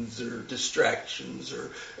sins or distractions,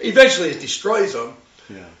 or eventually it destroys them.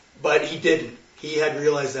 Yeah. But he didn't. He had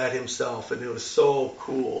realized that himself, and it was so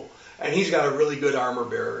cool. And he's got a really good armor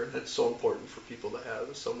bearer, and that's so important for people to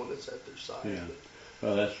have, someone that's at their side. Yeah.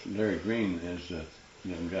 Well, that's Larry Green is a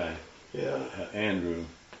young guy. Yeah. Andrew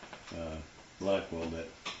Blackwell, that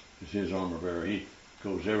is his armor bearer. He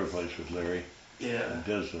goes every place with Larry Yeah. and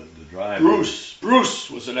does the driving. Bruce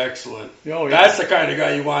was an excellent. Oh, yeah. That's the kind of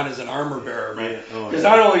guy you want as an armor bearer, man. Yeah. Oh, Because yeah.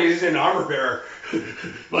 not only is he an armor bearer,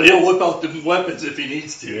 but he'll whip out the weapons if he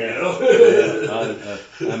needs to. Yeah. You know.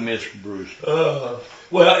 Yeah, I miss Bruce. Well,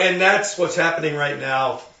 and that's what's happening right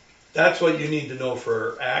now. That's what you need to know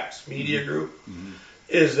for Acts Media Group,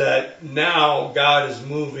 is that now God is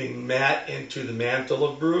moving Matt into the mantle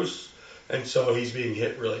of Bruce, and so he's being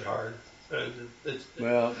hit really hard. And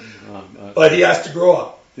but he has to grow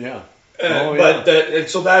up. Yeah. And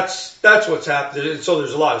so that's what's happening. And so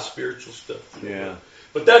there's a lot of spiritual stuff. Yeah.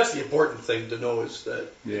 But that's the important thing to know is that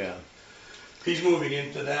Yeah. he's moving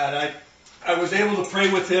into that. I was able to pray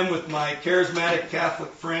with him with my charismatic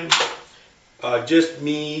Catholic friend, just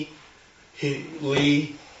me,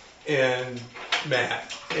 Lee, and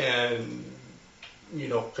Matt, and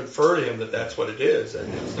confer to him that that's what it is,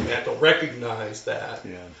 and it's the mantle. Recognize that.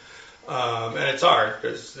 Yeah. And it's hard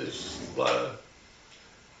because there's a lot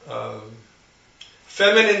of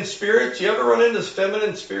feminine spirits. You ever run into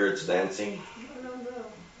feminine spirits, Nancy? I don't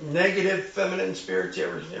know. Negative feminine spirits. You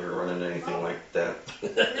ever run into anything like that?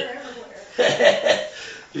 They're everywhere.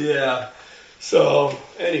 Yeah. So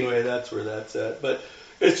anyway, that's where that's at. But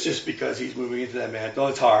it's just because he's moving into that mantle.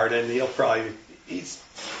 It's hard, and he's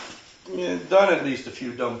done at least a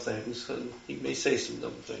few dumb things, and he may say some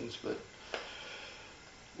dumb things, but.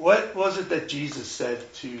 What was it that Jesus said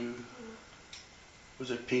to, was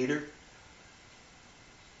it Peter?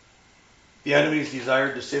 The enemy's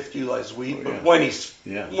desired to sift you like wheat, but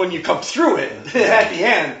when you come through it, at the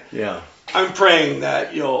end, I'm praying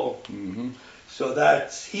that you'll, so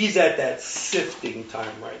he's at that sifting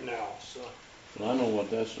time right now. So. Well, I know what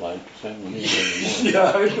that's like. It's happened to me more than once.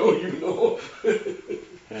 Yeah, I know you know.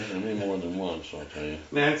 Happened to me more than once, I'll tell you.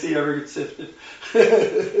 Nancy, ever get sifted?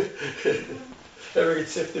 Ever get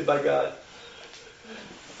sifted by God?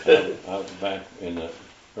 I was back in the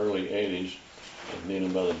early 80s, I was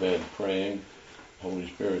kneeling by the bed praying. The Holy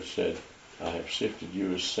Spirit said, I have sifted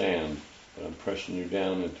you as sand, but I'm pressing you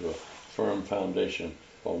down into a firm foundation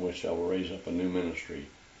on which I will raise up a new ministry.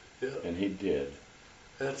 Yeah. And he did.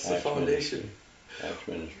 That's the foundation. Acts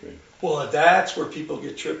Ministry. Well, that's where people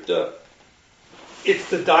get tripped up. It's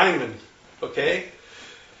the diamond, okay?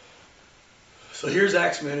 So here's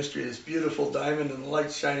Acts Ministry, this beautiful diamond and the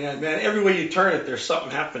lights shining on. Man, every way you turn it, there's something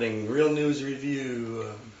happening. Real News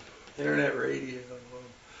Review, internet radio,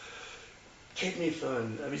 kidney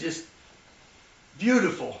fund. I mean, just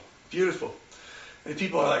beautiful, beautiful. And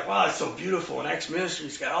people are like, wow, it's so beautiful. And Acts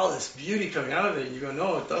Ministry's got all this beauty coming out of it. And you go,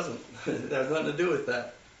 no, it doesn't. It has nothing to do with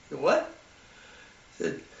that. You go, what? I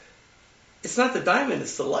said, it's not the diamond,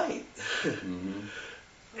 it's the light.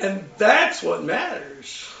 And that's what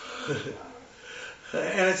matters.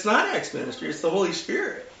 And it's not Acts Ministry, it's the Holy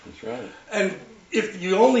Spirit. That's right. And if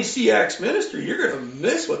you only see Acts Ministry, you're going to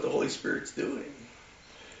miss what the Holy Spirit's doing.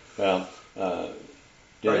 Well,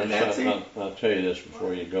 Right, Nancy? I'll tell you this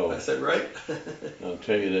before you go. I said right? I'll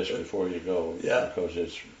tell you this before you go. Yeah. Because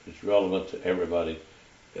it's relevant to everybody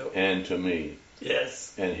and to me.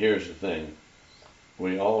 Yes. And here's the thing.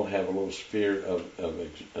 We all have a little sphere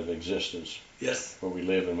of existence. Yes. Where we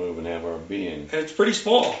live and move and have our being. And it's pretty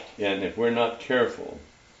small. And if we're not careful,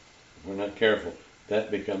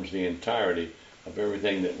 that becomes the entirety of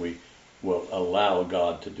everything that we will allow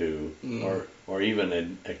God to do or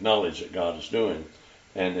even acknowledge that God is doing.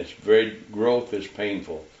 And it's growth is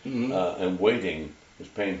painful, and waiting is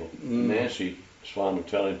painful. Nancy is fond of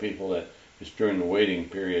telling people that it's during the waiting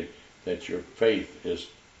period that your faith is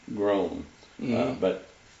grown. But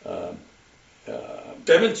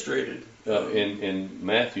demonstrated. In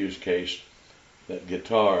Matthew's case, that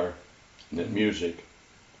guitar, that music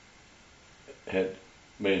had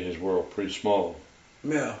made his world pretty small.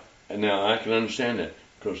 Yeah. And now I can understand that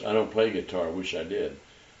because I don't play guitar. I wish I did.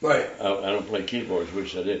 Right. I don't play keyboards.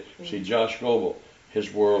 Wish I did. See, Josh Goebel,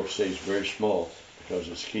 his world stays very small because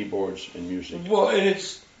it's keyboards and music. Well, and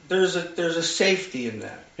there's a safety in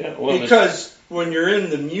that. Yeah. Well, because when you're in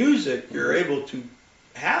the music, you're able to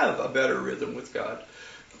have a better rhythm with God.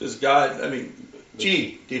 Because God, I mean,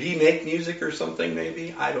 did he make music or something?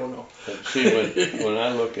 Maybe I don't know. See, when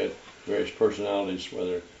I look at various personalities,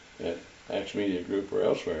 whether at Acts Media Group or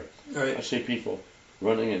elsewhere, right. I see people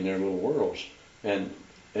running in their little worlds, and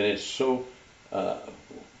it's so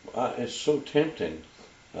tempting.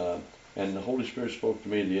 And the Holy Spirit spoke to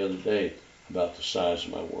me the other day about the size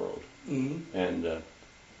of my world, and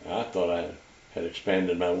I thought I had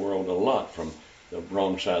expanded my world a lot from the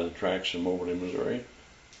wrong side of the tracks in Moberly, Missouri.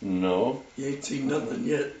 No, you ain't seen nothing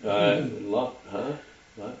yet. What?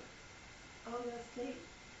 Oh, that's neat.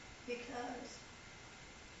 Because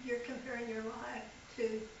you're comparing your life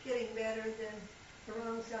to getting better than the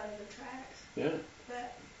wrong side of the tracks. Yeah.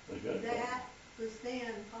 But I got it. that was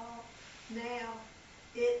then, Paul. Now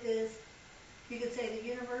it is, you could say the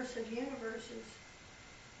universe of universes.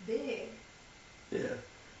 Big. Yeah.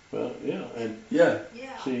 Well, yeah, and Yeah.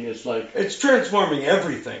 Yeah. see, it's like, It's transforming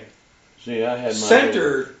everything. see, I had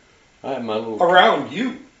Centered my little around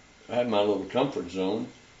you. I had my little comfort zone,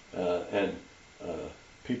 and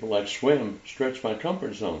people like swim stretch my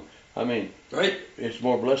comfort zone. I mean, Right? it's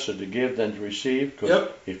more blessed to give than to receive, because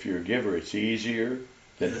Yep. if you're a giver, it's easier.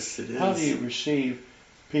 Yes, it is. How do you receive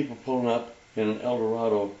people pulling up in an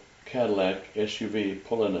Eldorado Cadillac SUV,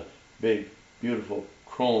 pulling a big, beautiful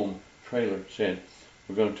chrome trailer, saying,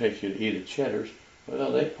 "We're going to take you to eat at Cheddar's"?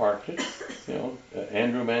 Well, they parked it. You know,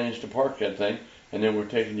 Andrew managed to park that thing, and then we're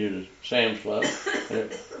taking you to Sam's Club, and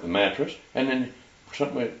the mattress, and then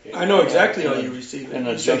something. I know exactly how you receive it. an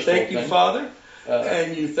You say, adjustable "Thank you, thing. Father," Uh,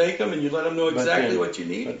 and you thank them, and you let them know But exactly then- what you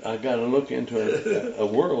need. But I got to look into a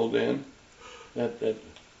world then that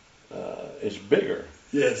is bigger.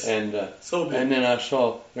 Yes. And So big. and then I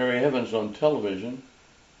saw Larry Evans on television,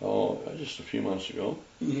 just a few months ago,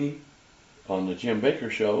 Mm-hmm. on the Jim Baker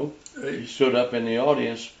show. He Right. stood up in the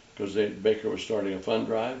audience because Baker was starting a fund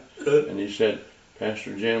drive, and he said,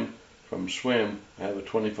 "Pastor Jim, from Swim, I have a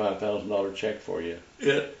 $25,000 check for you."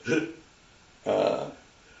 Yeah.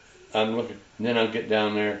 I'm looking, and then I'll get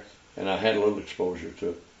down there, and I had a little exposure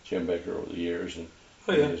to Jim Baker over the years and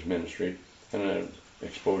Oh, yeah. his ministry, and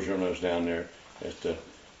exposure when I was down there.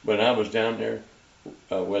 When I was down there,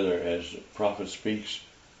 whether as prophet speaks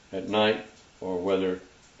at night, or whether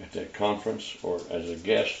at that conference, or as a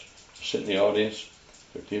guest, sit in the audience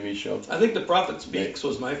for a TV show, I think The Prophet Speaks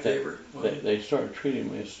was my favorite one. they started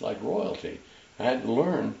treating me as like royalty. I had to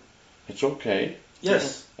learn it's okay.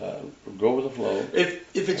 Yes. Go with the flow.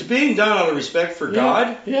 If it's being done out of respect for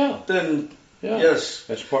God, Yeah. then Yeah. yes.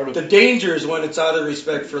 That's part of The danger is when it's out of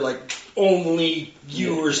respect for like only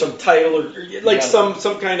you or some title or like Yeah.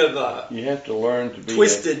 some kind of You have to learn to be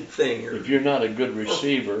twisted thing. Or if you're not a good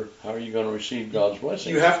receiver, how are you going to receive God's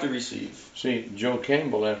blessing? you have to receive. See, Joe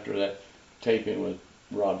Campbell, after that taping with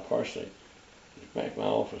Rod Parsley, back in my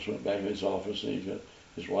office, went back to his office, and he's got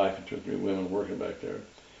his wife and 2 or 3 women working back there.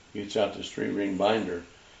 He gets out this 3-ring binder,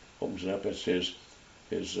 opens it up. It's his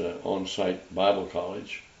on-site Bible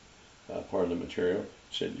college, part of the material.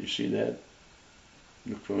 Said, "You see that?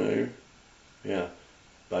 Look familiar?" Yeah,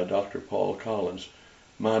 by Dr. Paul Collins.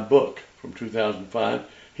 My book from 2005.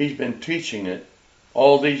 He's been teaching it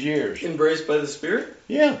all these years. Embraced by the Spirit?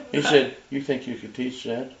 Yeah. He said, "You think you could teach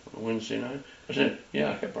that on Wednesday night?" I said,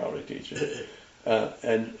 "Yeah, I could probably teach it."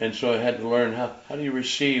 And so I had to learn how do you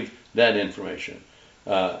receive that information.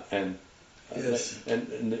 Yes.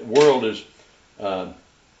 And the world is,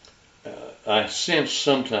 I sense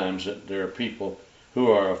sometimes that there are people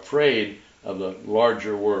who are afraid of the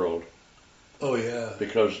larger world Oh yeah.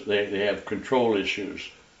 because they have control issues.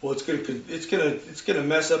 Well, it's gonna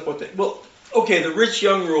mess up what they. Well, okay, the rich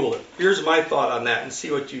young ruler. Here's my thought on that, and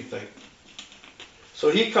see what you think. So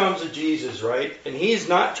he comes to Jesus, right? And he's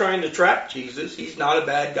not trying to trap Jesus. He's not a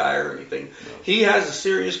bad guy or anything. No. He has a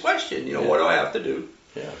serious question. Yeah. What do I have to do?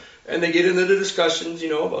 Yeah. And they get into the discussions,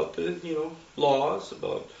 about the, laws,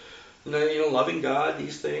 about, loving God,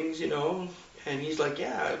 these things, And he's like,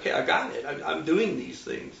 yeah, okay, I got it. I'm doing these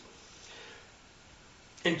things.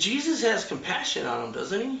 And Jesus has compassion on him,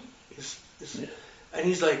 doesn't he? Yeah. And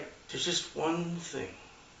he's like, there's just one thing.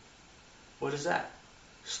 What is that?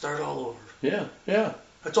 Start all over. Yeah. Yeah.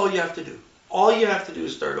 That's all you have to do. All you have to do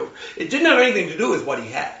is start over. It didn't have anything to do with what he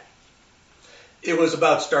had. It was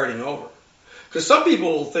about starting over. Because some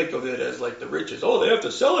people will think of it as like the riches. Oh, they have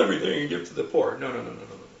to sell everything and give to the poor. No.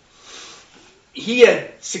 He had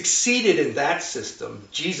succeeded in that system.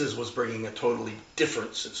 Jesus was bringing a totally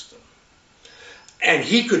different system. And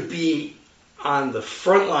he could be on the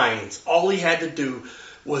front lines. All he had to do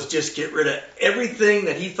was just get rid of everything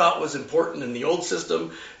that he thought was important in the old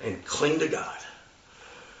system and cling to God.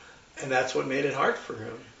 And that's what made it hard for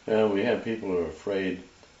him. We have people who are afraid.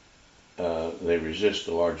 They resist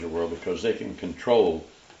the larger world because they can control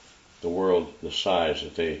the world, the size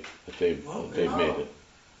that they've made it.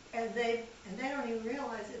 And they don't even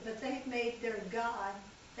realize it, but they've made their God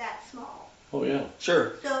that small. Oh yeah.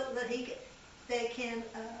 Sure. So that they can,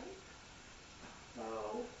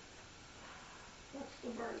 what's the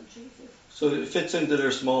word, Jesus? So it fits into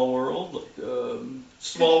their small world, like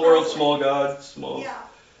small world, small God, small Yeah.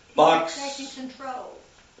 box. They can control.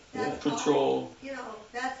 Yeah. That's Control. all.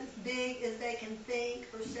 That's as big as they can think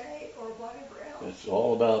or say or whatever else. It's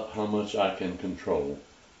all about how much I can control,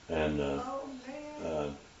 and Oh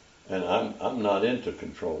And I'm not into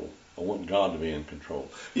control. I want God to be in control.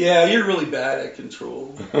 Yeah, you're really bad at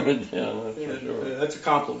control. Yeah, that's for sure. That's a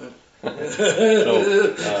compliment.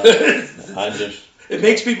 So I just It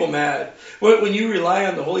makes people mad. When you rely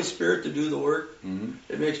on the Holy Spirit to do the work,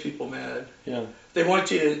 it makes people mad. Yeah. They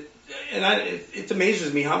want you to, and it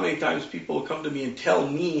amazes me how many times people come to me and tell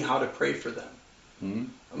me how to pray for them. Mm-hmm.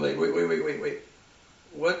 I'm like, wait.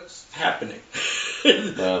 What's happening?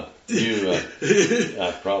 Well,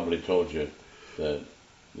 I probably told you that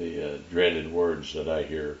the dreaded words that I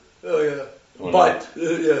hear. Oh yeah. When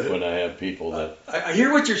When I have people that I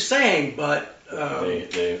hear what you're saying, but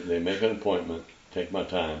they make an appointment, take my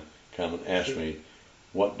time, come and ask me,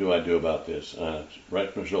 what do I do about this?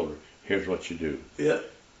 Right from the shoulder. Here's what you do. Yeah.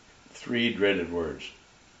 3 dreaded words.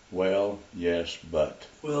 Well, yes, but.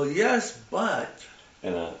 Well, yes, but.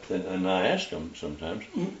 And I ask them sometimes,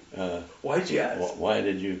 Why'd you ask? Why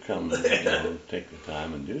did you come and take the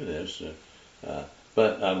time and do this?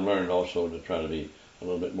 But I've learned also to try to be a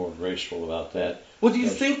little bit more graceful about that. Well, do you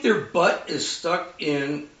think their butt is stuck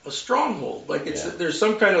in a stronghold? Like there's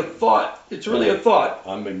some kind of thought. It's really a thought.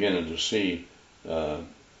 I'm beginning to see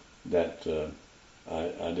that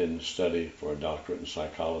I didn't study for a doctorate in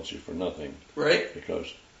psychology for nothing. Right.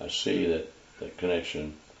 Because I see that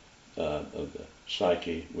connection of the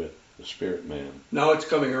psyche with the spirit man. Now it's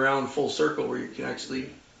coming around full circle where you can actually.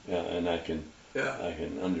 Yeah, and I can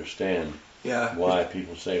understand why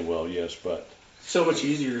people say, well, yes, but. So much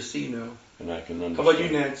easier to see now. And I can understand. How about you,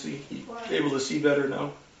 Nancy? You able to see better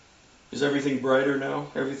now? Is everything brighter now?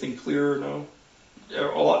 Everything clearer now?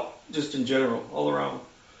 Just in general, all around.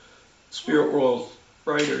 Spirit world,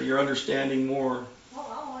 brighter. You're understanding more. Well,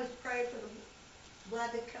 I always pray for the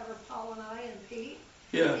blood to cover Paul and I and Pete.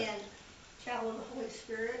 Yeah. And channel the Holy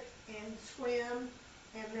Spirit and swim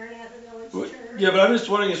and Maranatha Village Church. Yeah, but I'm just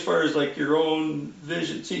wondering as far as like your own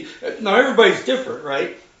vision. See, now everybody's different,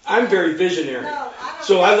 right? I'm very visionary. No, I don't.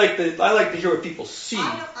 So I like to hear what people see.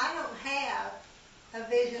 I don't have a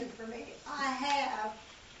vision for me. I have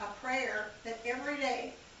a prayer that every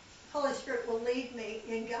day Holy Spirit will lead me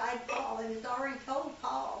and guide Paul, and He's already told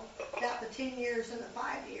Paul about the 10 years and the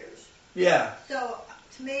 5 years. Yeah. So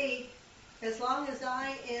to me, as long as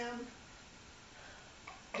I am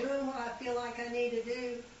doing what I feel like I need to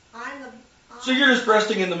do, So you're just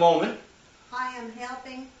resting in the moment. I am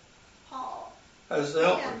helping Paul. As the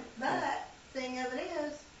helper. But thing of it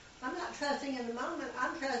is, I'm not trusting in the moment.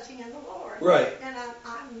 I'm trusting in the Lord. Right. And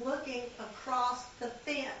I'm looking across the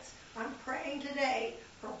fence. I'm praying today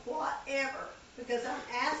for whatever, because I'm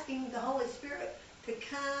asking the Holy Spirit to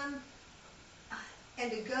come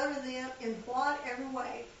and to go to them in whatever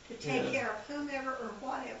way to take care of whomever or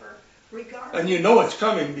whatever, regardless. And you know it's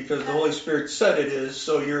coming because the Holy Spirit said it is,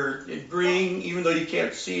 so you're agreeing even though you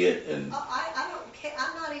can't see it. And I don't care.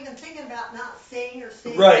 I'm not even thinking about not seeing or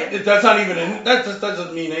seeing. Right. That's not even that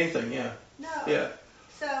doesn't mean anything. Yeah. No. Yeah.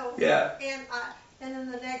 So. Yeah. And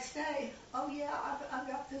then the next day, I've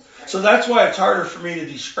got this. So that's why it's harder for me to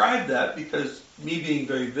describe that, because me being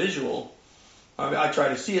very visual, I try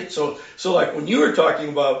to see it. So like when you were talking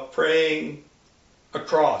about praying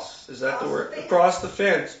across, is that the word? Across the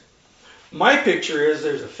fence. My picture is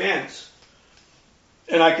there's a fence,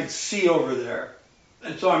 and I can see over there,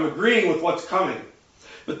 and so I'm agreeing with what's coming.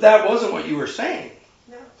 But that wasn't what you were saying.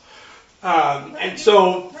 No.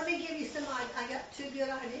 Let me give you some. I got 2 good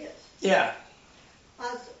ideas. Yeah.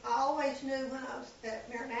 I always knew when I was at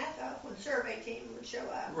Maranatha when survey team would show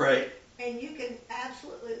up. Right. And you can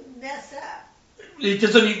absolutely mess up. You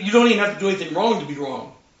don't even have to do anything wrong to be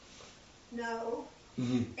wrong. No.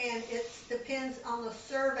 Mm-hmm. And it depends on the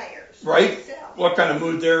surveyors. Right. Themselves. What kind of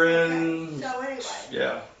mood they're in. Okay. So anyway.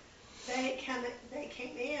 Yeah. They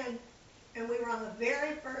came in, and we were on the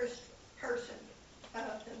very first person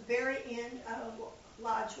of the very end of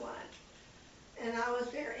Lodge 1. And I was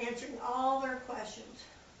there answering all their questions.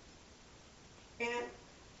 And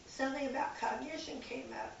something about cognition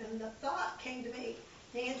came up, and the thought came to me,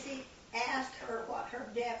 Nancy, ask her what her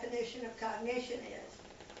definition of cognition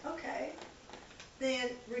is. Okay. Then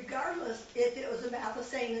regardless if it was about the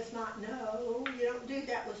same as not, no, you don't do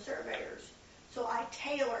that with surveyors. So I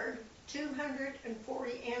tailored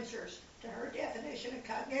 240 answers to her definition of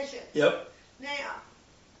cognition. Yep. Now,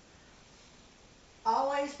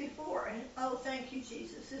 always before, and oh, thank you,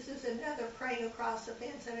 Jesus. This is another praying across the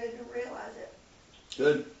fence. I didn't realize it.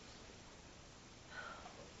 Good.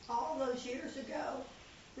 All those years ago,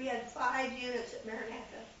 we had 5 units at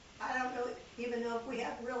Maranatha. I don't even know if we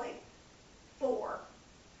had really 4.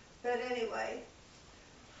 But anyway,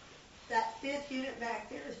 that 5th unit back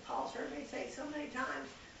there, as Paul's heard me say so many times,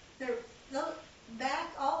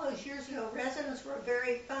 back all those years ago, residents were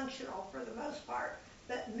very functional for the most part,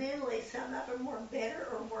 but mentally some of them were better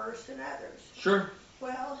or worse than others. Sure.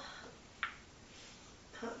 Well,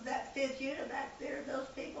 that 5th unit back there, those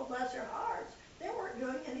people, bless their hearts, they weren't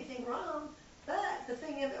doing anything wrong, but the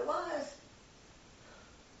thing of it was,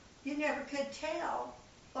 you never could tell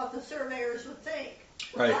what the surveyors would think.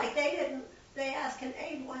 Right. Like they asked an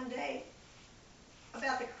aide one day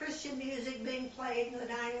about the Christian music being played in the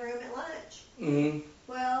dining room at lunch. Mm-hmm.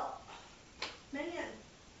 Well, man,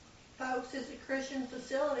 folks, it's a Christian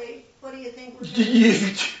facility. What do you think we're doing?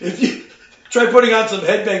 If you try putting on some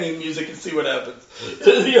headbanging music and see what happens,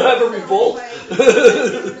 you'll have a revolt.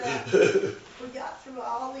 Anyway, we got through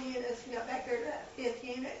all the units and got back there to that 5th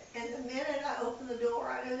unit, and the minute I opened the door,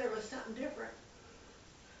 I knew there was something different.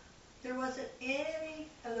 There wasn't any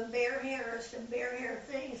of the bear hairs and bear hair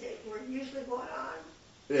things that were usually going on.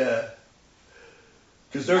 Yeah.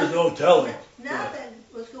 Because there's no telling. Nothing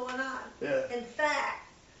was going on. Yeah. In fact,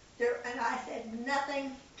 and I said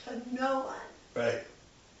nothing to no one. Right.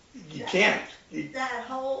 You can't. You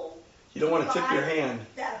don't want to tip your hand.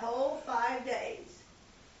 That whole 5 days.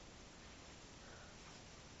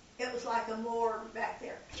 It was like a morgue back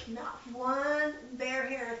there. Not one bear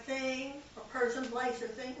hair thing or person, place, or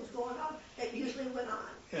thing was going on that usually went on.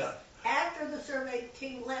 Yeah. After the survey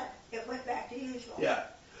team left, it went back to usual. Yeah.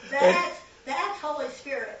 That's Holy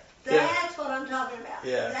Spirit. That's what I'm talking about.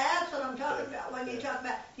 Yeah. That's what I'm talking about when you talk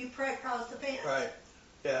about you pray across the fence. Right.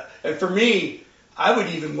 Yeah. And for me, I would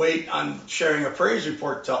even wait on sharing a praise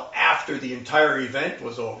report till after the entire event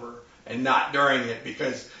was over and not during it,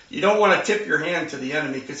 because you don't want to tip your hand to the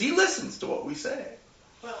enemy, because he listens to what we say.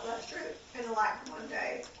 Well, that's true. And like one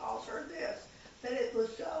day, I also heard this, that it was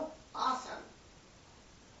so awesome.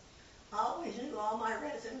 I always knew all my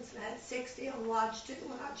residents and had 60 on Lodge 2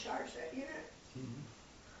 when I charged that unit.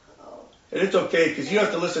 Mm-hmm. Oh. And it's okay, because you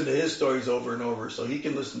have to listen to his stories over and over, so he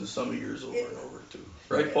can listen to some of yours over and over too.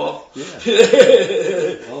 Right, Paul? Yeah.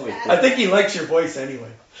 I think he likes your voice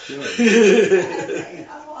anyway. Sure.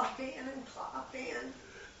 I walked in and clocked in,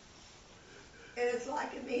 and it's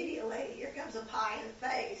like immediately, here comes a pie in the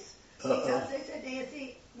face. Because they said,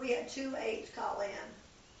 Nancy, we had 2 aides call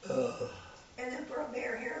in. And then for a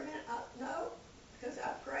bear hair minute, no, because I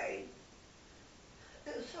prayed.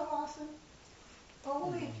 It was so awesome.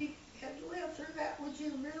 Only if you had lived through that would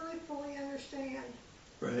you really fully understand.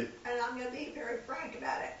 Right. And I'm going to be very frank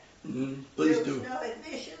about it. Mm-hmm. Please do. There was no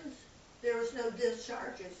admissions, there was no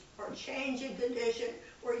discharges, or change in condition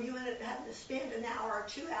where you ended up having to spend an hour or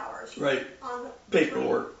 2 hours right. on the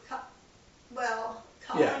paperwork.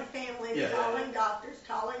 Calling families, calling doctors,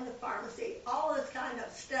 calling the pharmacy, all this kind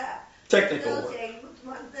of stuff. Technical work. With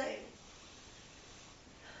one thing.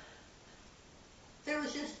 There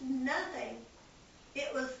was just nothing.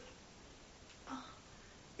 It was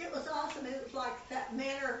awesome. It was like that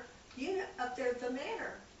manor unit up there at the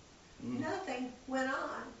manor. Nothing went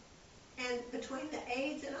on. And between the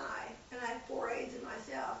aides and I had 4 aides and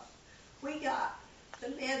myself, we got, the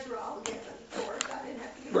meds were all given, of course. I didn't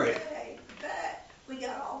have to get a med aid. But we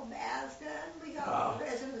got all the baths done. We got all the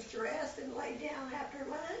residents dressed and laid down after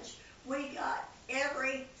lunch. We got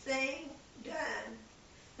everything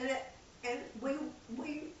done. And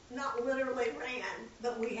we not literally ran,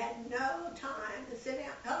 but we had no time to sit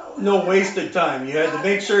down. No wasted time. You had to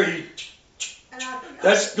make sure you...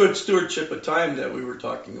 That's good stewardship of time that we were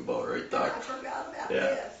talking about, right, Doc? And I forgot about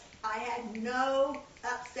this. I had no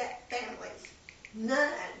upset families.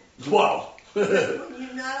 None. Wow. When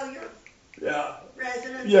you know your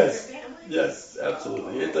residents and your families. Yes,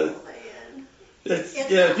 absolutely. It does.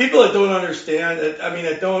 Man. People that don't understand,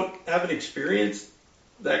 that don't haven't experienced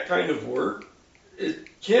that kind of work, it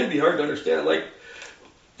can be hard to understand. Like,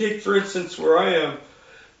 take for instance where I am,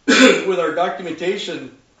 with our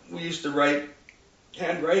documentation, we used to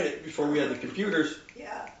handwrite it before we had the computers.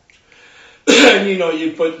 Yeah. And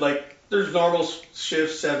you put there's normal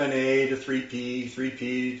shifts 7A to 3P,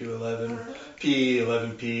 3P to 11P,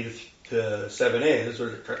 11P to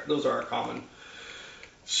 7A. Those are our common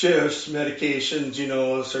shifts, medications,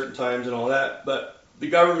 certain times and all that. But the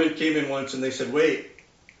government came in once and they said, wait,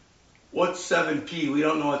 what's 7P? We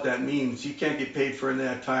don't know what that means. You can't get paid for it in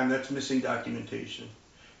that time. That's missing documentation.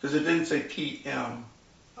 Because it didn't say PM.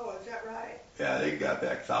 Oh, is that right? Yeah, they got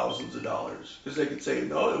back thousands of dollars. Because they could say,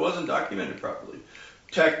 no, it wasn't documented properly.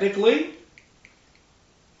 Technically,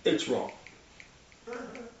 it's wrong.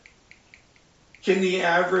 Can the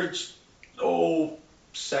average,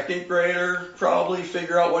 second grader probably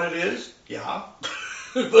figure out what it is? Yeah.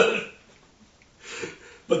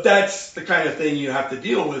 But that's the kind of thing you have to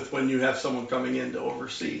deal with when you have someone coming in to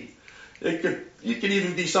oversee. It could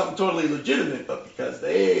even be something totally legitimate, but because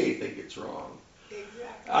they think it's wrong.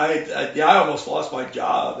 I almost lost my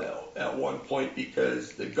job at one point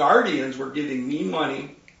because the guardians were giving me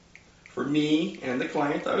money for me and the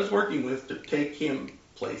client I was working with to take him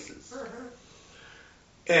places.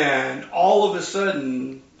 And all of a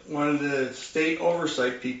sudden, one of the state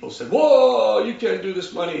oversight people said, "Whoa, you can't do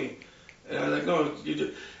this money." And I was like, "No, you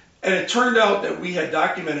do." And it turned out that we had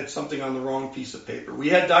documented something on the wrong piece of paper. We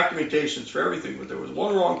had documentations for everything, but there was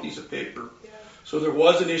one wrong piece of paper. Yeah. So there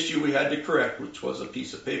was an issue we had to correct, which was a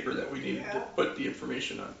piece of paper that we needed to put the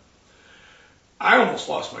information on. I almost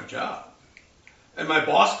lost my job. And my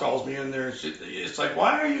boss calls me in there and it's like,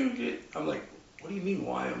 "Why are you?" I'm like, "What do you mean,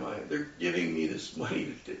 why am I? They're giving me this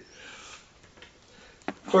money to do."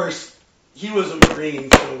 Of course, he was a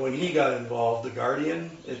Marine, so when he got involved, the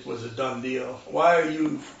Guardian, it was a done deal. "Why are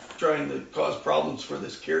you trying to cause problems for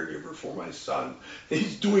this caregiver for my son?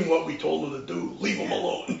 He's doing what we told him to do. Leave him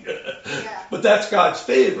alone." Yeah. But that's God's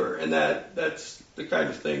favor, and that's the kind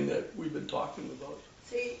of thing that we've been talking about.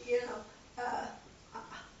 See,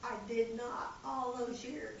 I did not all those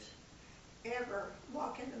years ever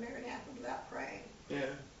walk into Maranatha without praying.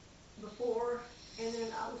 Yeah. Before, and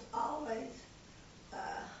then I was always,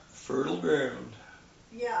 Fertile ground.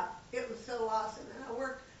 yeah, it was so awesome. And I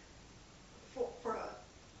worked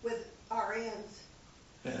with RNs,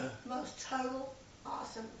 Yeah. most total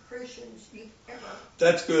awesome Christians you've ever.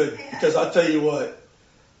 That's good, because I'll tell you what,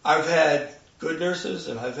 I've had good nurses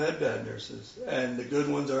and I've had bad nurses, and the good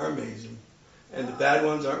ones are amazing, and the bad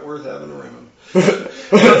ones aren't worth having around.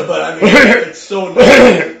 But I mean, it's so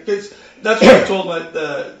nice. It's, that's what I told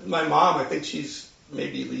my mom. I think she's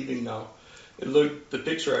maybe leaving now. And look, the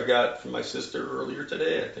picture I got from my sister earlier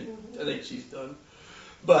today, I think she's done.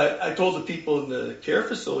 But I told the people in the care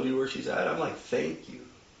facility where she's at, I'm like, "Thank you.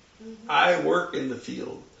 I work in the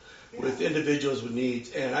field with individuals with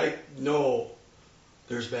needs, and I know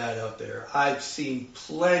there's bad out there. I've seen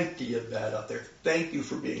plenty of bad out there. Thank you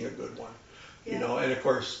for being a good one." You know, and of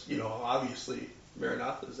course, obviously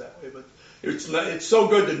Maranatha is that way, but it's so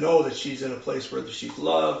good to know that she's in a place where she's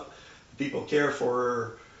loved, people care for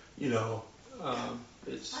her,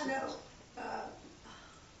 it's. I know.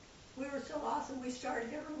 We were so awesome. We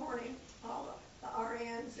started every morning, all the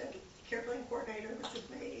RNs and care plan coordinator, which was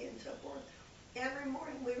me, and so forth. Every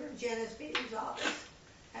morning we were in Janice Beatty's office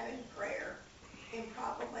having prayer, and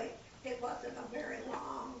probably it wasn't a very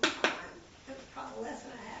long time. It was probably less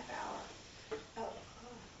than a half hour.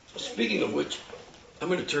 Speaking of which, I'm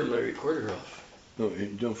going to turn my recorder off. No,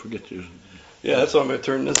 don't forget to. Yeah, that's why I'm going to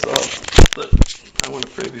turn this off. But I want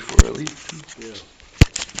to pray before I leave. Yeah.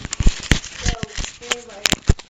 So anyway.